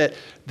 Notice that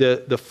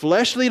the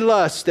fleshly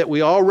lusts that we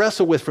all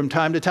wrestle with from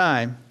time to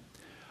time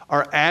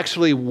are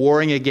actually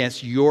warring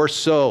against your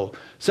soul.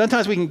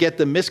 Sometimes we can get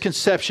the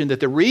misconception that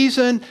the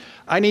reason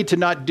I need to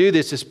not do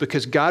this is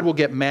because God will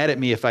get mad at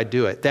me if I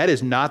do it. That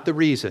is not the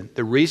reason.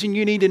 The reason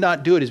you need to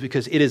not do it is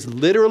because it is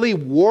literally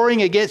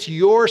warring against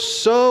your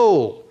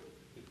soul.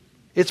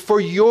 It's for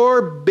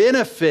your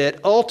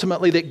benefit,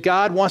 ultimately, that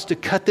God wants to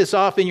cut this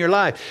off in your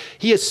life.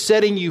 He is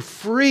setting you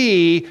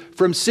free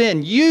from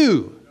sin.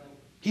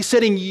 He's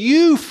setting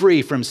you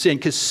free from sin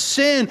because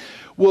sin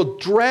will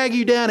drag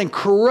you down and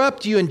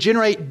corrupt you and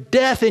generate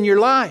death in your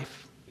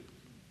life.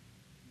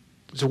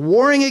 It's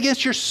warring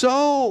against your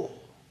soul.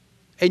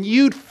 And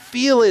you'd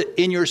feel it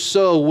in your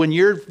soul when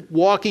you're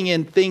walking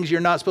in things you're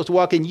not supposed to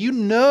walk in. You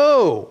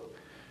know,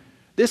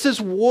 this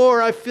is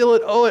war. I feel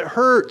it. Oh, it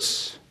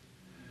hurts.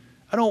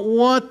 I don't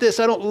want this.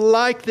 I don't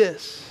like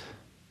this.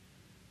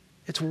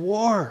 It's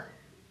war.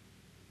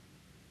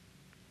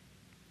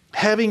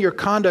 Having your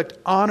conduct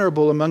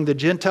honorable among the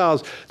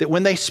Gentiles, that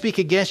when they speak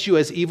against you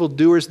as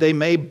evildoers, they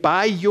may,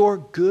 by your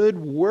good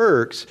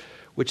works,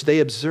 which they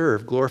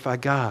observe, glorify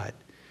God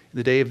in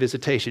the day of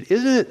visitation.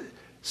 Isn't it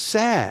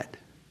sad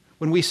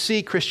when we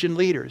see Christian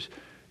leaders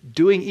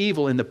doing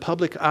evil in the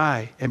public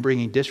eye and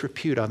bringing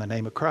disrepute on the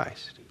name of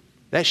Christ?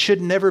 That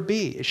should never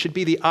be. It should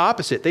be the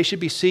opposite. They should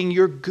be seeing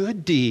your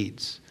good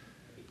deeds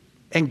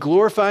and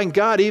glorifying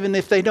God. Even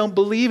if they don't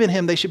believe in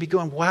him, they should be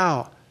going,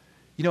 wow,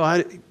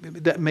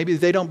 maybe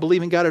they don't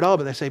believe in God at all,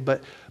 but they say,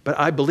 but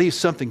I believe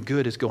something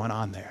good is going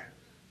on there.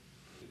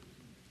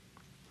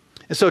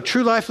 And so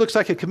true life looks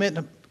like a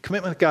commitment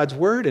to God's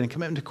word and a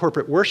commitment to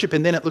corporate worship,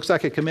 and then it looks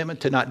like a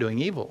commitment to not doing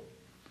evil,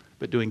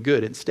 but doing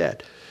good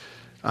instead.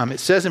 It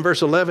says in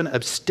verse 11,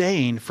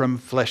 abstain from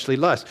fleshly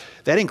lust.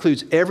 That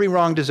includes every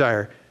wrong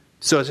desire.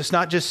 So it's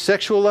not just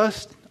sexual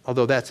lust,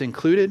 although that's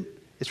included.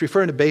 It's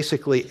referring to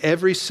basically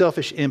every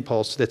selfish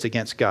impulse that's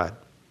against God.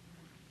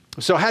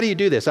 So how do you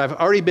do this? I've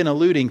already been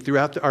alluding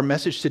throughout our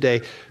message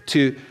today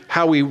to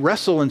how we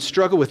wrestle and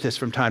struggle with this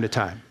from time to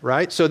time,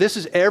 right? So this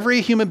is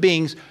every human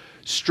being's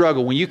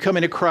struggle. When you come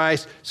into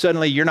Christ,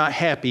 suddenly you're not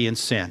happy in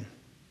sin.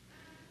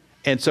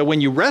 And so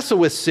when you wrestle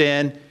with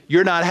sin,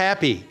 you're not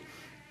happy.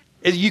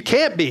 You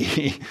can't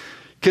be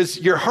because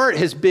your heart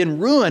has been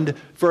ruined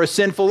for a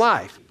sinful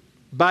life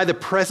by the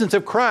presence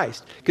of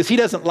Christ, because he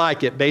doesn't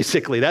like it,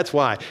 basically. That's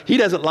why. He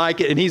doesn't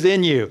like it, and he's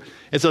in you.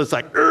 And so it's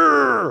like,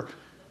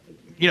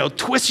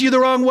 twists you the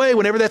wrong way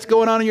whenever that's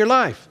going on in your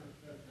life.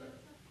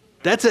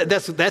 That's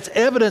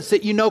evidence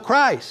that you know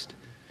Christ.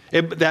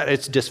 That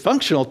it's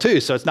dysfunctional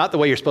too, so it's not the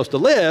way you're supposed to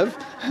live,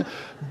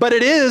 but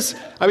it is.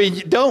 I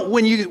mean,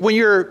 when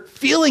you're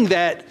feeling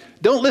that,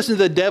 don't listen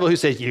to the devil who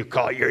says, you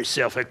call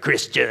yourself a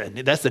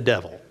Christian. That's the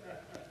devil.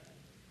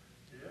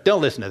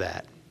 Don't listen to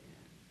that.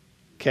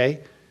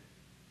 Okay?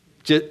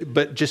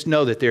 But just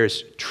know that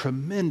there's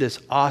tremendous,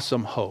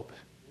 awesome hope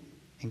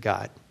in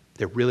God.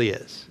 There really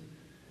is.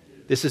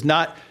 This is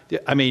not,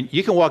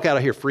 you can walk out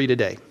of here free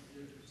today.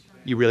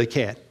 You really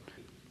can.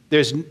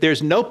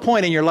 There's no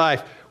point in your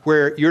life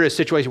where you're in a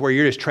situation where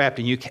you're just trapped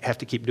and you have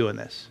to keep doing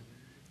this.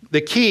 The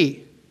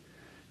key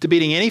to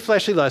beating any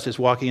fleshly lust is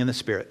walking in the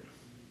Spirit.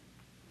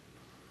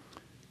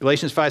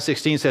 Galatians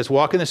 5:16 says,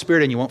 walk in the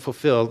Spirit and you won't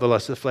fulfill the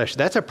lust of the flesh.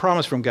 That's a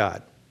promise from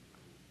God.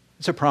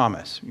 It's a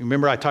promise.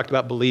 Remember I talked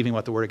about believing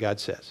what the Word of God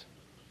says.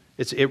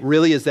 It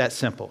really is that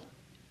simple.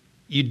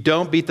 You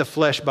don't beat the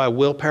flesh by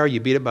willpower,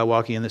 you beat it by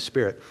walking in the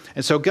Spirit.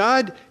 And so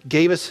God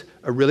gave us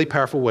a really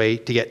powerful way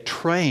to get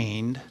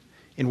trained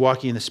in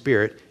walking in the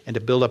Spirit and to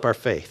build up our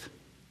faith.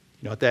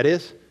 You know what that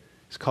is?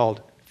 It's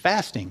called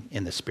fasting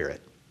in the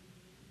Spirit.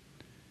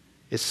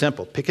 It's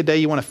simple. Pick a day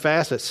you want to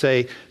fast. Let's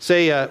say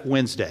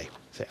Wednesday.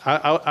 Say,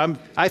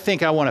 I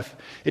think I want to.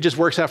 It just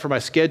works out for my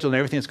schedule and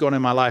everything that's going on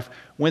in my life.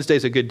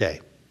 Wednesday's a good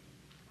day.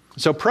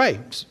 So pray.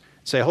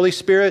 Say, Holy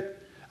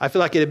Spirit, I feel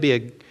like it'd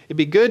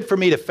be good for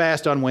me to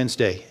fast on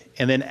Wednesday,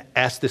 and then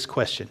ask this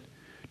question: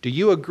 do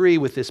you agree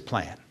with this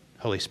plan,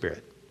 Holy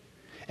Spirit?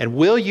 And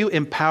will you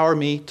empower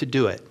me to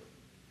do it?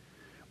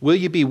 Will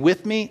you be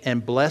with me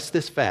and bless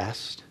this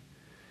fast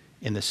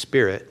in the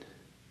Spirit?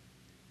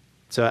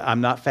 So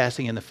I'm not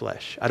fasting in the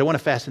flesh. I don't want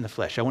to fast in the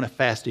flesh. I want to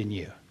fast in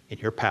you, in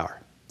your power.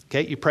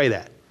 Okay, you pray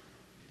that.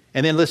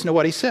 And then listen to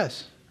what he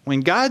says.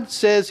 When God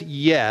says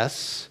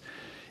yes,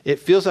 it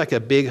feels like a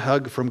big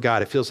hug from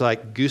God. It feels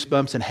like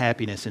goosebumps and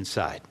happiness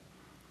inside.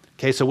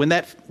 Okay, so when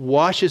that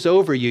washes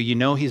over you, you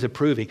know he's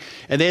approving.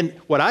 And then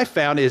what I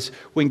found is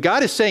when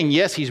God is saying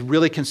yes, he's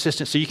really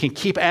consistent. So you can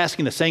keep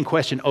asking the same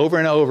question over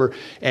and over,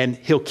 and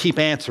he'll keep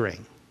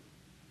answering.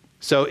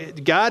 So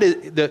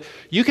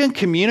you can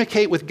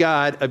communicate with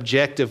God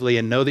objectively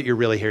and know that you're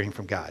really hearing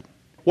from God.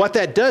 What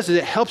that does is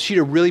it helps you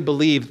to really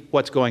believe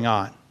what's going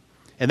on.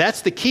 And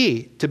that's the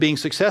key to being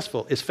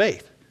successful, is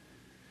faith.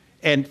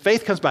 And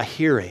faith comes by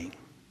hearing.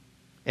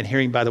 And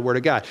hearing by the word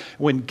of God.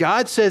 When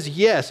God says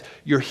yes,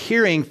 you're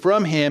hearing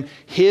from him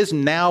his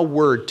now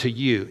word to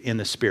you in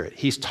the Spirit.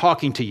 He's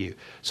talking to you.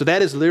 So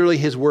that is literally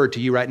his word to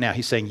you right now.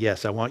 He's saying,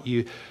 yes, I want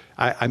you.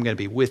 I'm going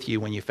to be with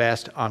you when you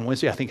fast on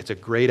Wednesday. I think it's a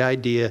great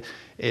idea.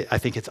 I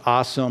think it's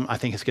awesome. I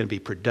think it's going to be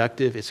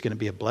productive. It's going to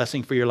be a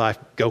blessing for your life.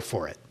 Go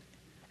for it.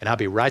 And I'll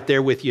be right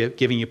there with you,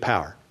 giving you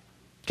power.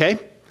 Okay?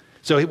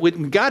 So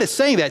when God is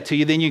saying that to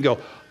you, then you go,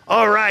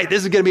 all right,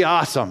 this is going to be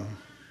awesome.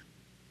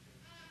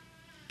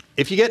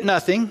 If you get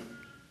nothing,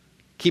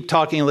 keep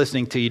talking and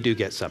listening till you do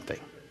get something.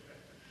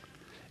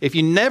 If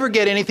you never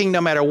get anything,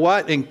 no matter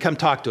what, then come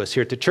talk to us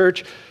here at the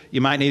church. You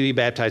might need to be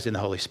baptized in the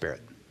Holy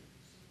Spirit.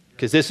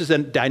 Because this is a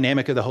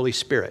dynamic of the Holy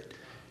Spirit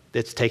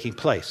that's taking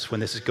place when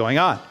this is going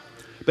on.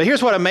 But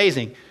here's what's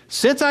amazing.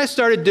 Since I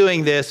started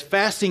doing this,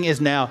 fasting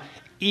is now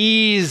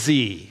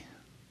easy.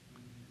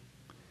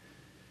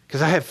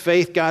 Because I have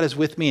faith God is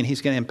with me and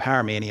he's going to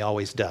empower me, and he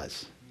always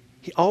does.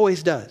 He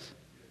always does.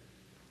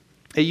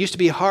 It used to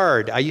be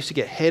hard. I used to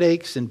get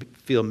headaches and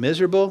feel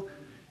miserable,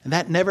 and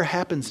that never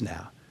happens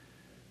now.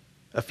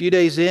 A few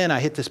days in, I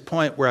hit this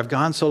point where I've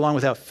gone so long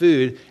without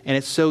food, and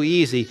it's so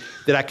easy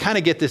that I kind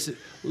of get this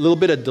little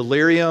bit of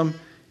delirium.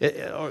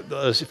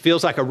 It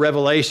feels like a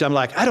revelation. I'm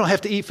like, I don't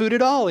have to eat food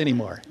at all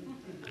anymore.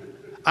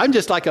 I'm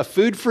just like a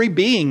food-free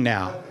being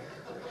now.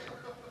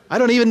 I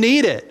don't even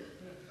need it.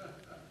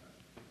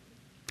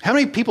 How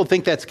many people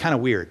think that's kind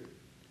of weird?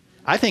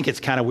 I think it's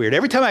kind of weird.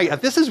 Every time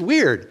this is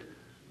weird.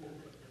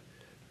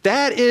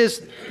 That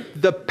is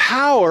the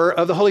power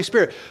of the Holy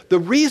Spirit. The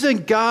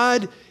reason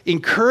God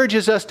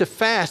encourages us to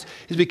fast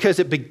is because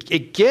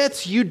it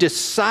gets you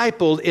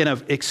discipled in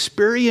an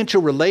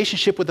experiential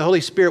relationship with the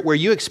Holy Spirit where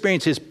you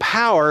experience His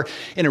power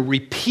in a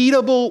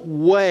repeatable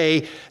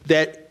way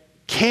that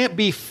can't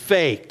be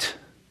faked.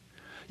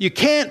 You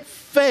can't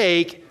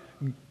fake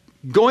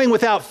going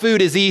without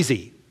food is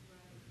easy.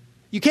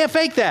 You can't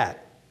fake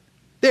that.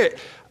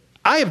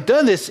 I have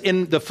done this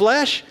in the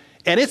flesh,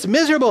 and it's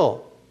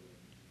miserable.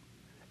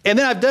 And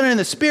then I've done it in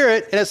the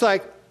spirit, and it's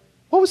like,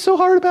 what was so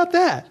hard about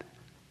that?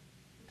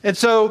 And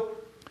so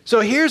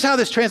here's how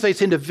this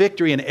translates into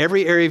victory in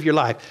every area of your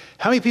life.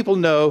 How many people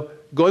know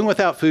going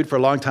without food for a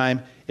long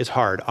time is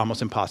hard,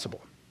 almost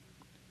impossible?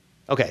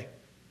 Okay,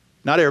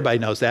 not everybody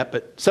knows that,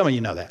 but some of you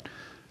know that.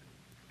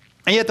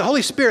 And yet the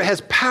Holy Spirit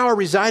has power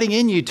residing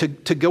in you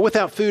to go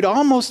without food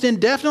almost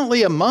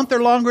indefinitely, a month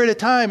or longer at a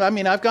time. I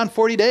mean, I've gone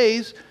 40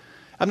 days.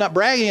 I'm not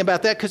bragging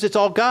about that because it's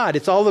all God.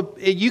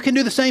 You can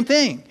do the same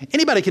thing.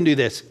 Anybody can do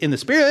this in the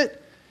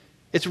Spirit.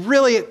 It's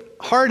really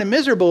hard and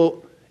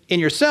miserable in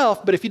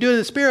yourself, but if you do it in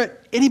the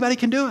Spirit, anybody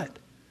can do it.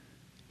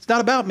 It's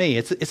not about me.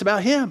 It's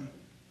about Him.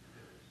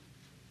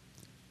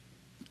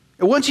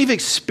 And once you've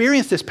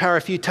experienced this power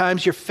a few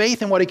times, your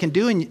faith in what He can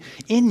do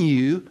in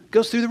you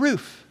goes through the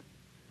roof.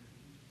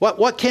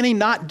 What can He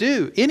not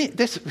do?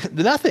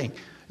 Nothing,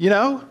 you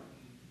know?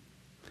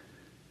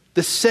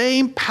 The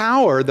same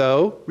power,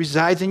 though,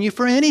 resides in you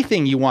for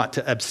anything you want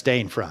to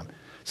abstain from.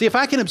 See, if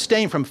I can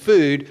abstain from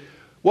food,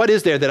 what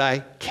is there that I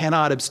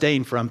cannot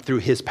abstain from through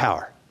His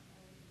power?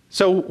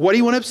 So what do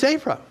you want to abstain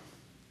from?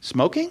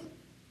 Smoking?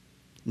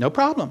 No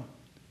problem.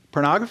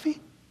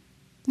 Pornography?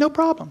 No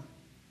problem.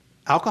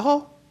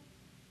 Alcohol?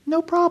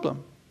 No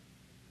problem.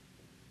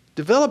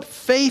 Develop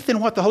faith in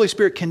what the Holy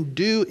Spirit can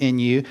do in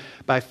you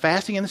by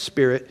fasting in the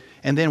Spirit.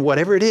 And then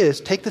whatever it is,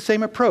 take the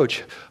same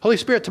approach. Holy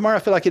Spirit, tomorrow I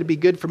feel like it'd be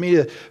good for me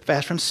to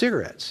fast from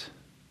cigarettes.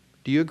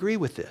 Do you agree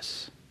with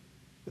this?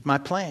 With my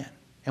plan?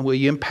 And will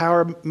you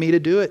empower me to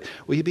do it?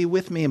 Will you be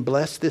with me and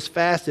bless this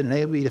fast and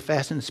enable me to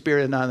fast in the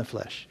Spirit and not in the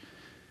flesh?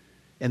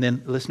 And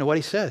then listen to what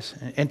He says.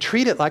 And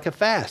treat it like a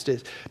fast.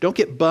 Don't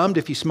get bummed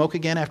if you smoke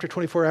again after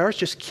 24 hours.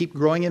 Just keep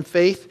growing in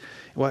faith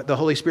in what the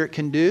Holy Spirit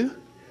can do.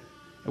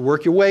 And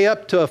work your way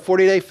up to a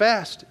 40-day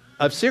fast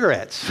of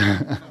cigarettes.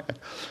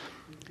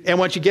 And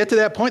once you get to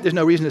that point, there's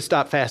no reason to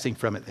stop fasting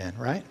from it then,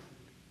 right?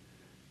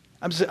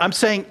 I'm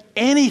saying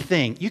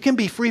anything. You can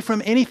be free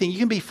from anything. You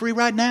can be free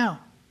right now.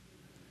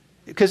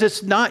 Because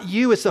it's not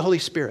you, it's the Holy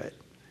Spirit.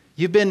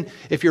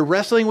 If you're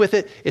wrestling with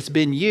it, it's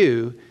been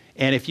you.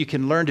 And if you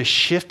can learn to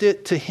shift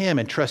it to Him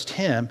and trust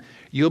Him,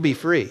 you'll be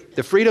free.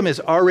 The freedom is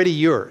already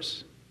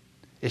yours.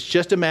 It's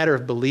just a matter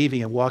of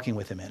believing and walking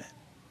with Him in it.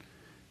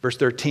 Verse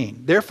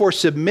 13, therefore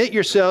submit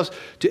yourselves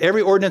to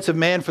every ordinance of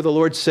man for the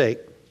Lord's sake,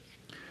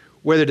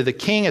 whether to the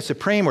king as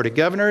supreme or to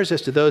governors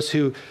as to those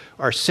who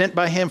are sent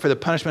by Him for the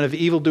punishment of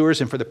evildoers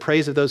and for the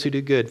praise of those who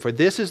do good. For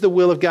this is the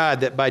will of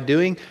God, that by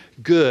doing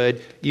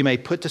good you may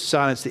put to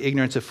silence the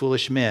ignorance of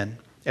foolish men,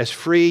 as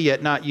free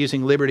yet not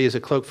using liberty as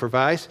a cloak for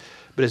vice,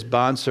 but as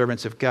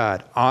bondservants of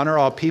God. Honor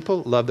all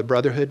people, love the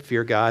brotherhood,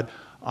 fear God,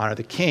 honor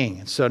the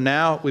king. And so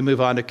now we move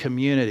on to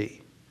community.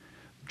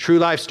 True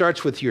life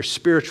starts with your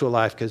spiritual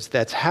life because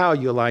that's how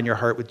you align your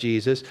heart with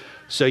Jesus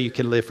so you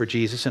can live for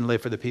Jesus and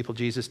live for the people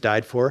Jesus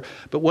died for.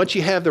 But once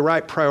you have the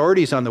right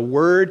priorities on the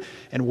word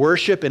and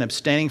worship and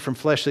abstaining from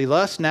fleshly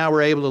lust, now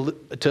we're able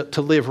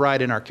to live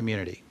right in our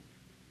community.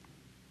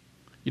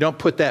 You don't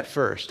put that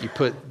first. You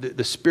put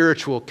the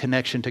spiritual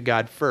connection to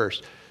God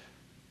first.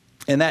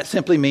 And that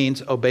simply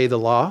means obey the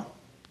law,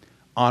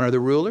 honor the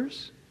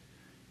rulers.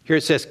 Here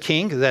it says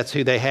king, because that's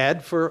who they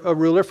had for a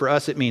ruler. For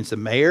us, it means the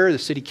mayor, the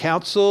city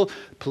council,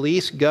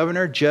 police,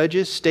 governor,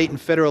 judges, state and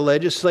federal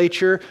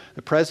legislature,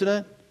 the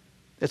president.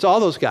 It's all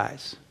those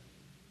guys.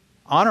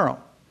 Honor them.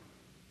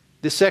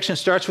 This section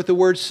starts with the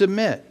word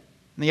submit.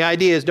 And the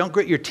idea is don't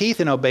grit your teeth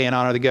and obey and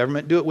honor the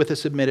government. Do it with a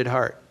submitted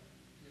heart.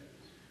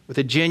 With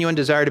a genuine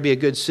desire to be a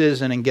good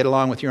citizen and get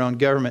along with your own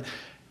government,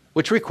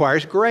 which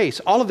requires grace.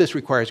 All of this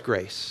requires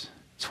grace.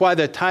 That's why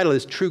the title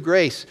is True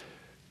Grace,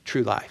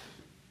 True Life.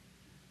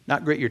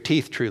 Not grit your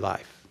teeth, true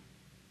life.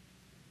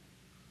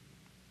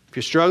 If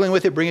you're struggling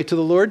with it, bring it to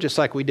the Lord, just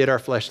like we did our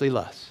fleshly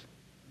lusts.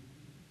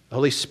 The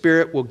Holy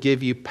Spirit will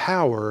give you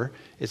power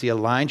as He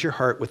aligns your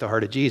heart with the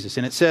heart of Jesus.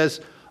 And it says,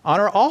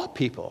 honor all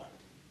people.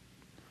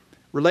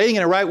 Relating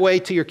in a right way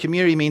to your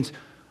community means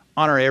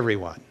honor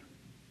everyone.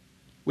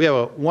 We have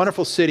a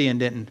wonderful city in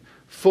Denton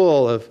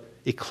full of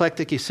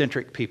eclectic,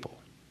 eccentric people.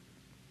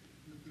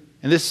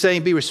 And this is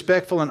saying be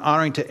respectful and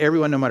honoring to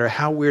everyone, no matter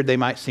how weird they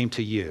might seem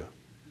to you.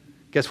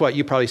 Guess what?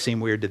 You probably seem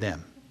weird to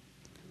them.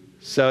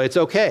 So it's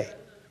okay,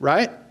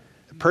 right?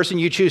 The person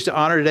you choose to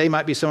honor today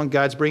might be someone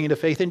God's bringing to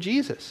faith in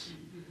Jesus.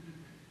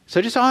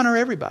 So just honor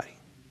everybody.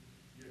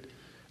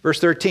 Verse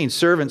 13,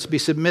 servants, be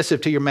submissive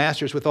to your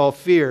masters with all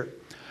fear,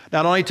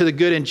 not only to the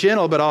good and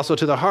gentle, but also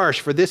to the harsh.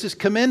 For this is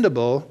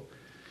commendable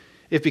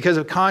if because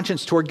of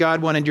conscience toward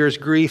God one endures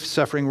grief,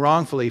 suffering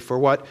wrongfully. For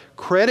what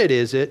credit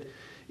is it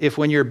if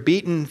when you're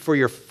beaten for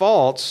your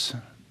faults,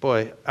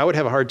 Boy, I would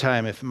have a hard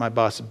time if my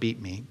boss beat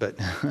me, but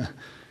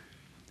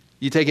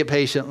you take it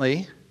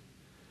patiently.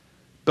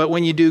 But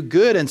when you do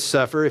good and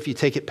suffer, if you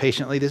take it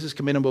patiently, this is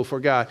commendable for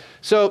God.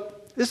 So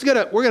we're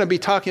going to be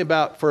talking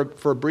about,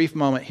 for a brief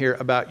moment here,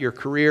 about your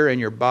career and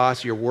your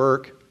boss, your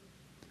work.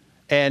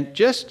 And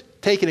just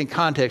take it in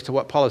context to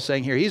what Paul is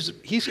saying here.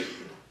 He's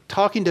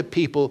talking to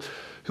people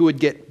who would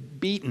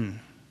get beaten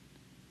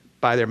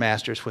by their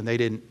masters when they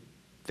didn't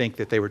think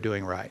that they were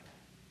doing right.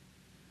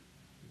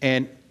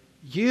 And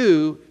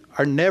you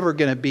are never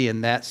going to be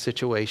in that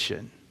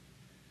situation.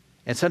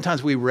 And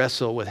sometimes we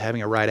wrestle with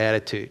having a right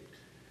attitude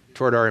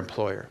toward our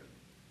employer.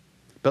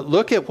 But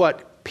look at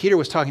what Peter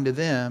was talking to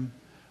them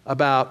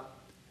about,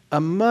 a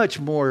much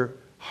more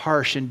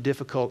harsh and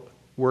difficult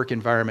work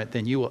environment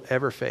than you will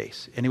ever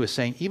face. And he was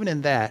saying, even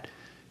in that,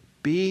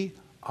 be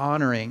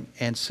honoring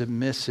and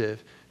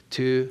submissive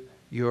to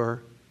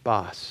your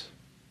boss.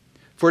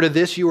 For to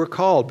this you were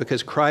called,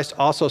 because Christ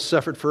also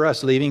suffered for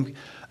us, leaving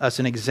us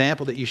an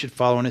example that you should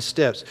follow in his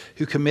steps,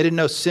 who committed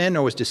no sin,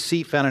 nor was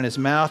deceit found in his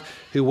mouth,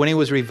 who when he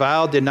was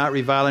reviled did not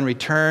revile in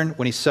return,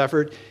 when he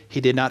suffered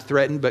he did not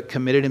threaten, but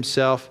committed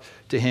himself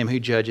to him who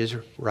judges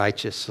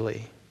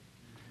righteously,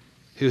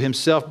 who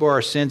himself bore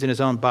our sins in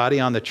his own body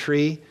on the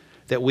tree,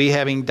 that we,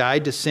 having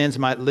died to sins,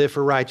 might live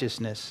for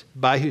righteousness,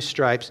 by whose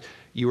stripes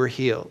you were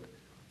healed.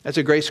 That's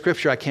a great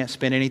scripture. I can't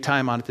spend any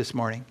time on it this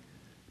morning,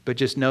 but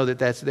just know that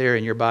that's there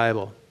in your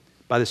Bible.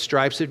 By the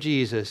stripes of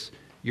Jesus,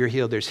 you're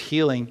healed. There's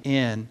healing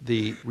in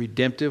the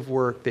redemptive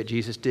work that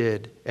Jesus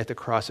did at the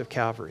cross of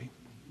Calvary.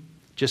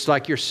 Just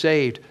like you're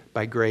saved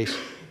by grace,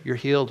 you're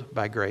healed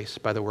by grace,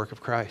 by the work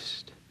of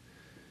Christ.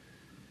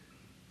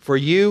 For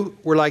you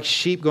were like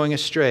sheep going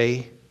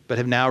astray, but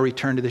have now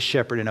returned to the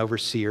shepherd and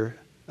overseer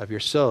of your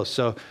souls.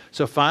 So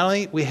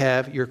finally, we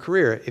have your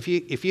career. If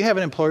you have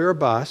an employer or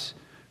boss,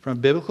 from a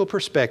biblical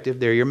perspective,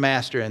 they're your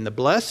master. And the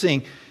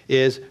blessing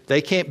is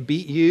they can't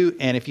beat you.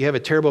 And if you have a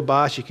terrible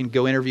boss, you can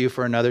go interview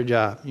for another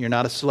job. You're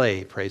not a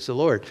slave. Praise the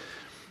Lord.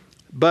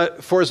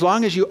 But for as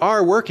long as you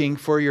are working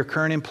for your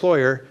current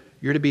employer,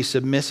 you're to be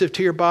submissive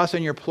to your boss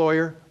and your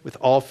employer with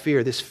all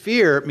fear. This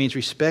fear means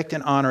respect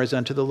and honor as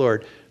unto the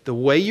Lord. The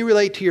way you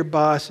relate to your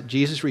boss,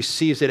 Jesus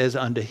receives it as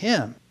unto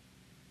him.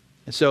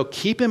 And so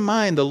keep in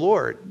mind the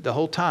Lord the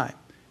whole time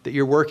that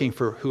you're working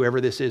for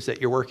whoever this is that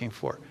you're working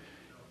for.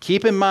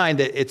 Keep in mind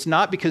that it's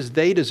not because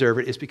they deserve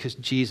it, it's because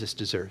Jesus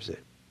deserves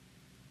it.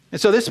 And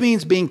so this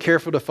means being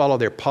careful to follow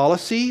their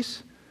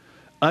policies,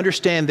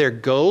 understand their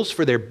goals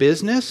for their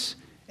business,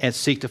 and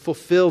seek to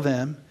fulfill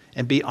them,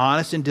 and be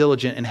honest and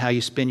diligent in how you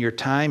spend your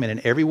time, and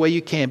in every way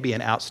you can be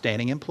an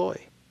outstanding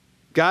employee.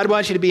 God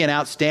wants you to be an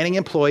outstanding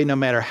employee no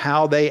matter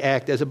how they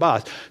act as a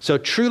boss. So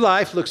true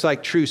life looks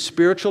like true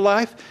spiritual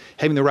life,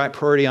 having the right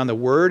priority on the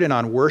word and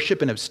on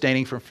worship and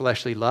abstaining from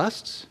fleshly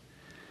lusts.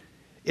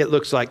 It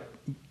looks like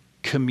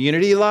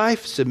community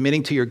life,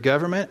 submitting to your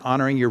government,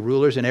 honoring your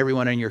rulers and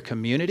everyone in your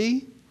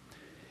community.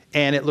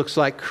 And it looks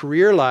like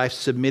career life,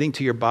 submitting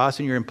to your boss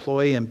and your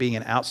employee and being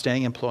an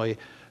outstanding employee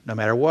no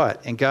matter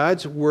what. And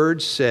God's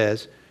word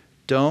says,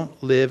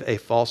 don't live a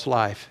false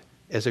life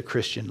as a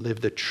Christian.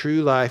 Live the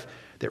true life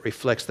that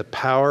reflects the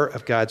power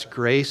of God's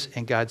grace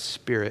and God's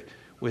Spirit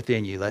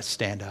within you. Let's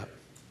stand up.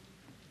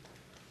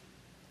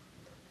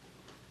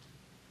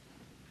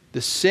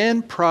 The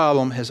sin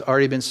problem has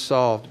already been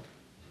solved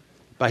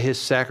by his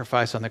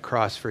sacrifice on the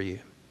cross for you.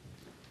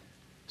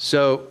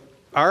 So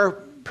our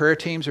prayer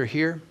teams are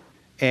here,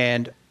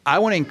 and I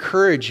want to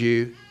encourage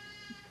you.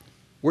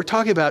 We're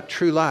talking about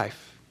true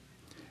life.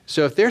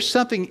 So if there's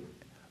something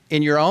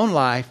in your own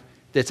life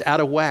that's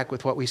out of whack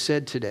with what we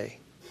said today,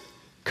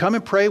 come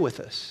and pray with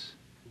us.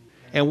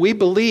 And we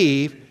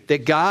believe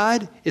that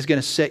God is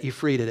going to set you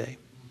free today.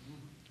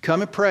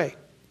 Come and pray.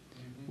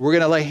 We're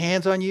going to lay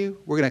hands on you.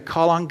 We're going to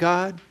call on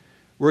God.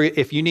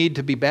 If you need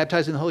to be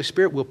baptized in the Holy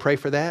Spirit, we'll pray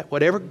for that.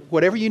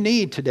 Whatever you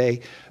need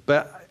today.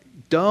 But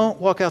don't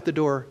walk out the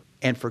door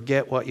and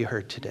forget what you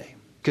heard today.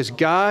 Because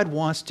God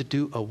wants to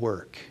do a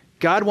work.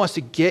 God wants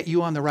to get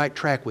you on the right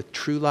track with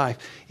true life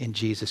in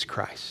Jesus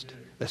Christ.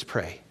 Let's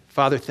pray.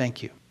 Father,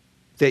 thank you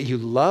that you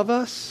love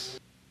us,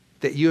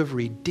 that you have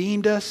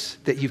redeemed us,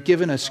 that you've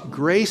given us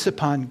grace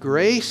upon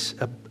grace,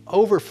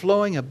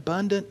 overflowing,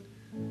 abundant,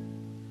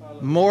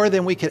 more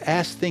than we could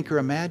ask, think, or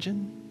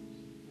imagine.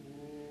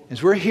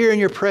 As we're here in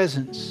your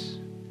presence,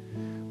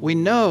 we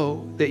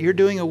know that you're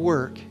doing a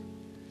work,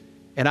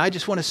 and I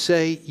just want to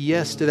say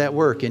yes to that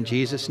work in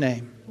Jesus'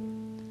 name.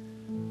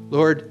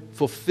 Lord,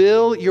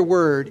 fulfill your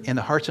word in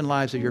the hearts and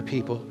lives of your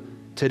people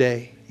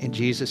today in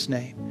Jesus'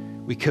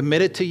 name. We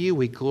commit it to you.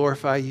 We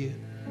glorify you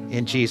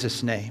in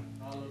Jesus' name.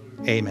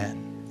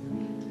 Amen.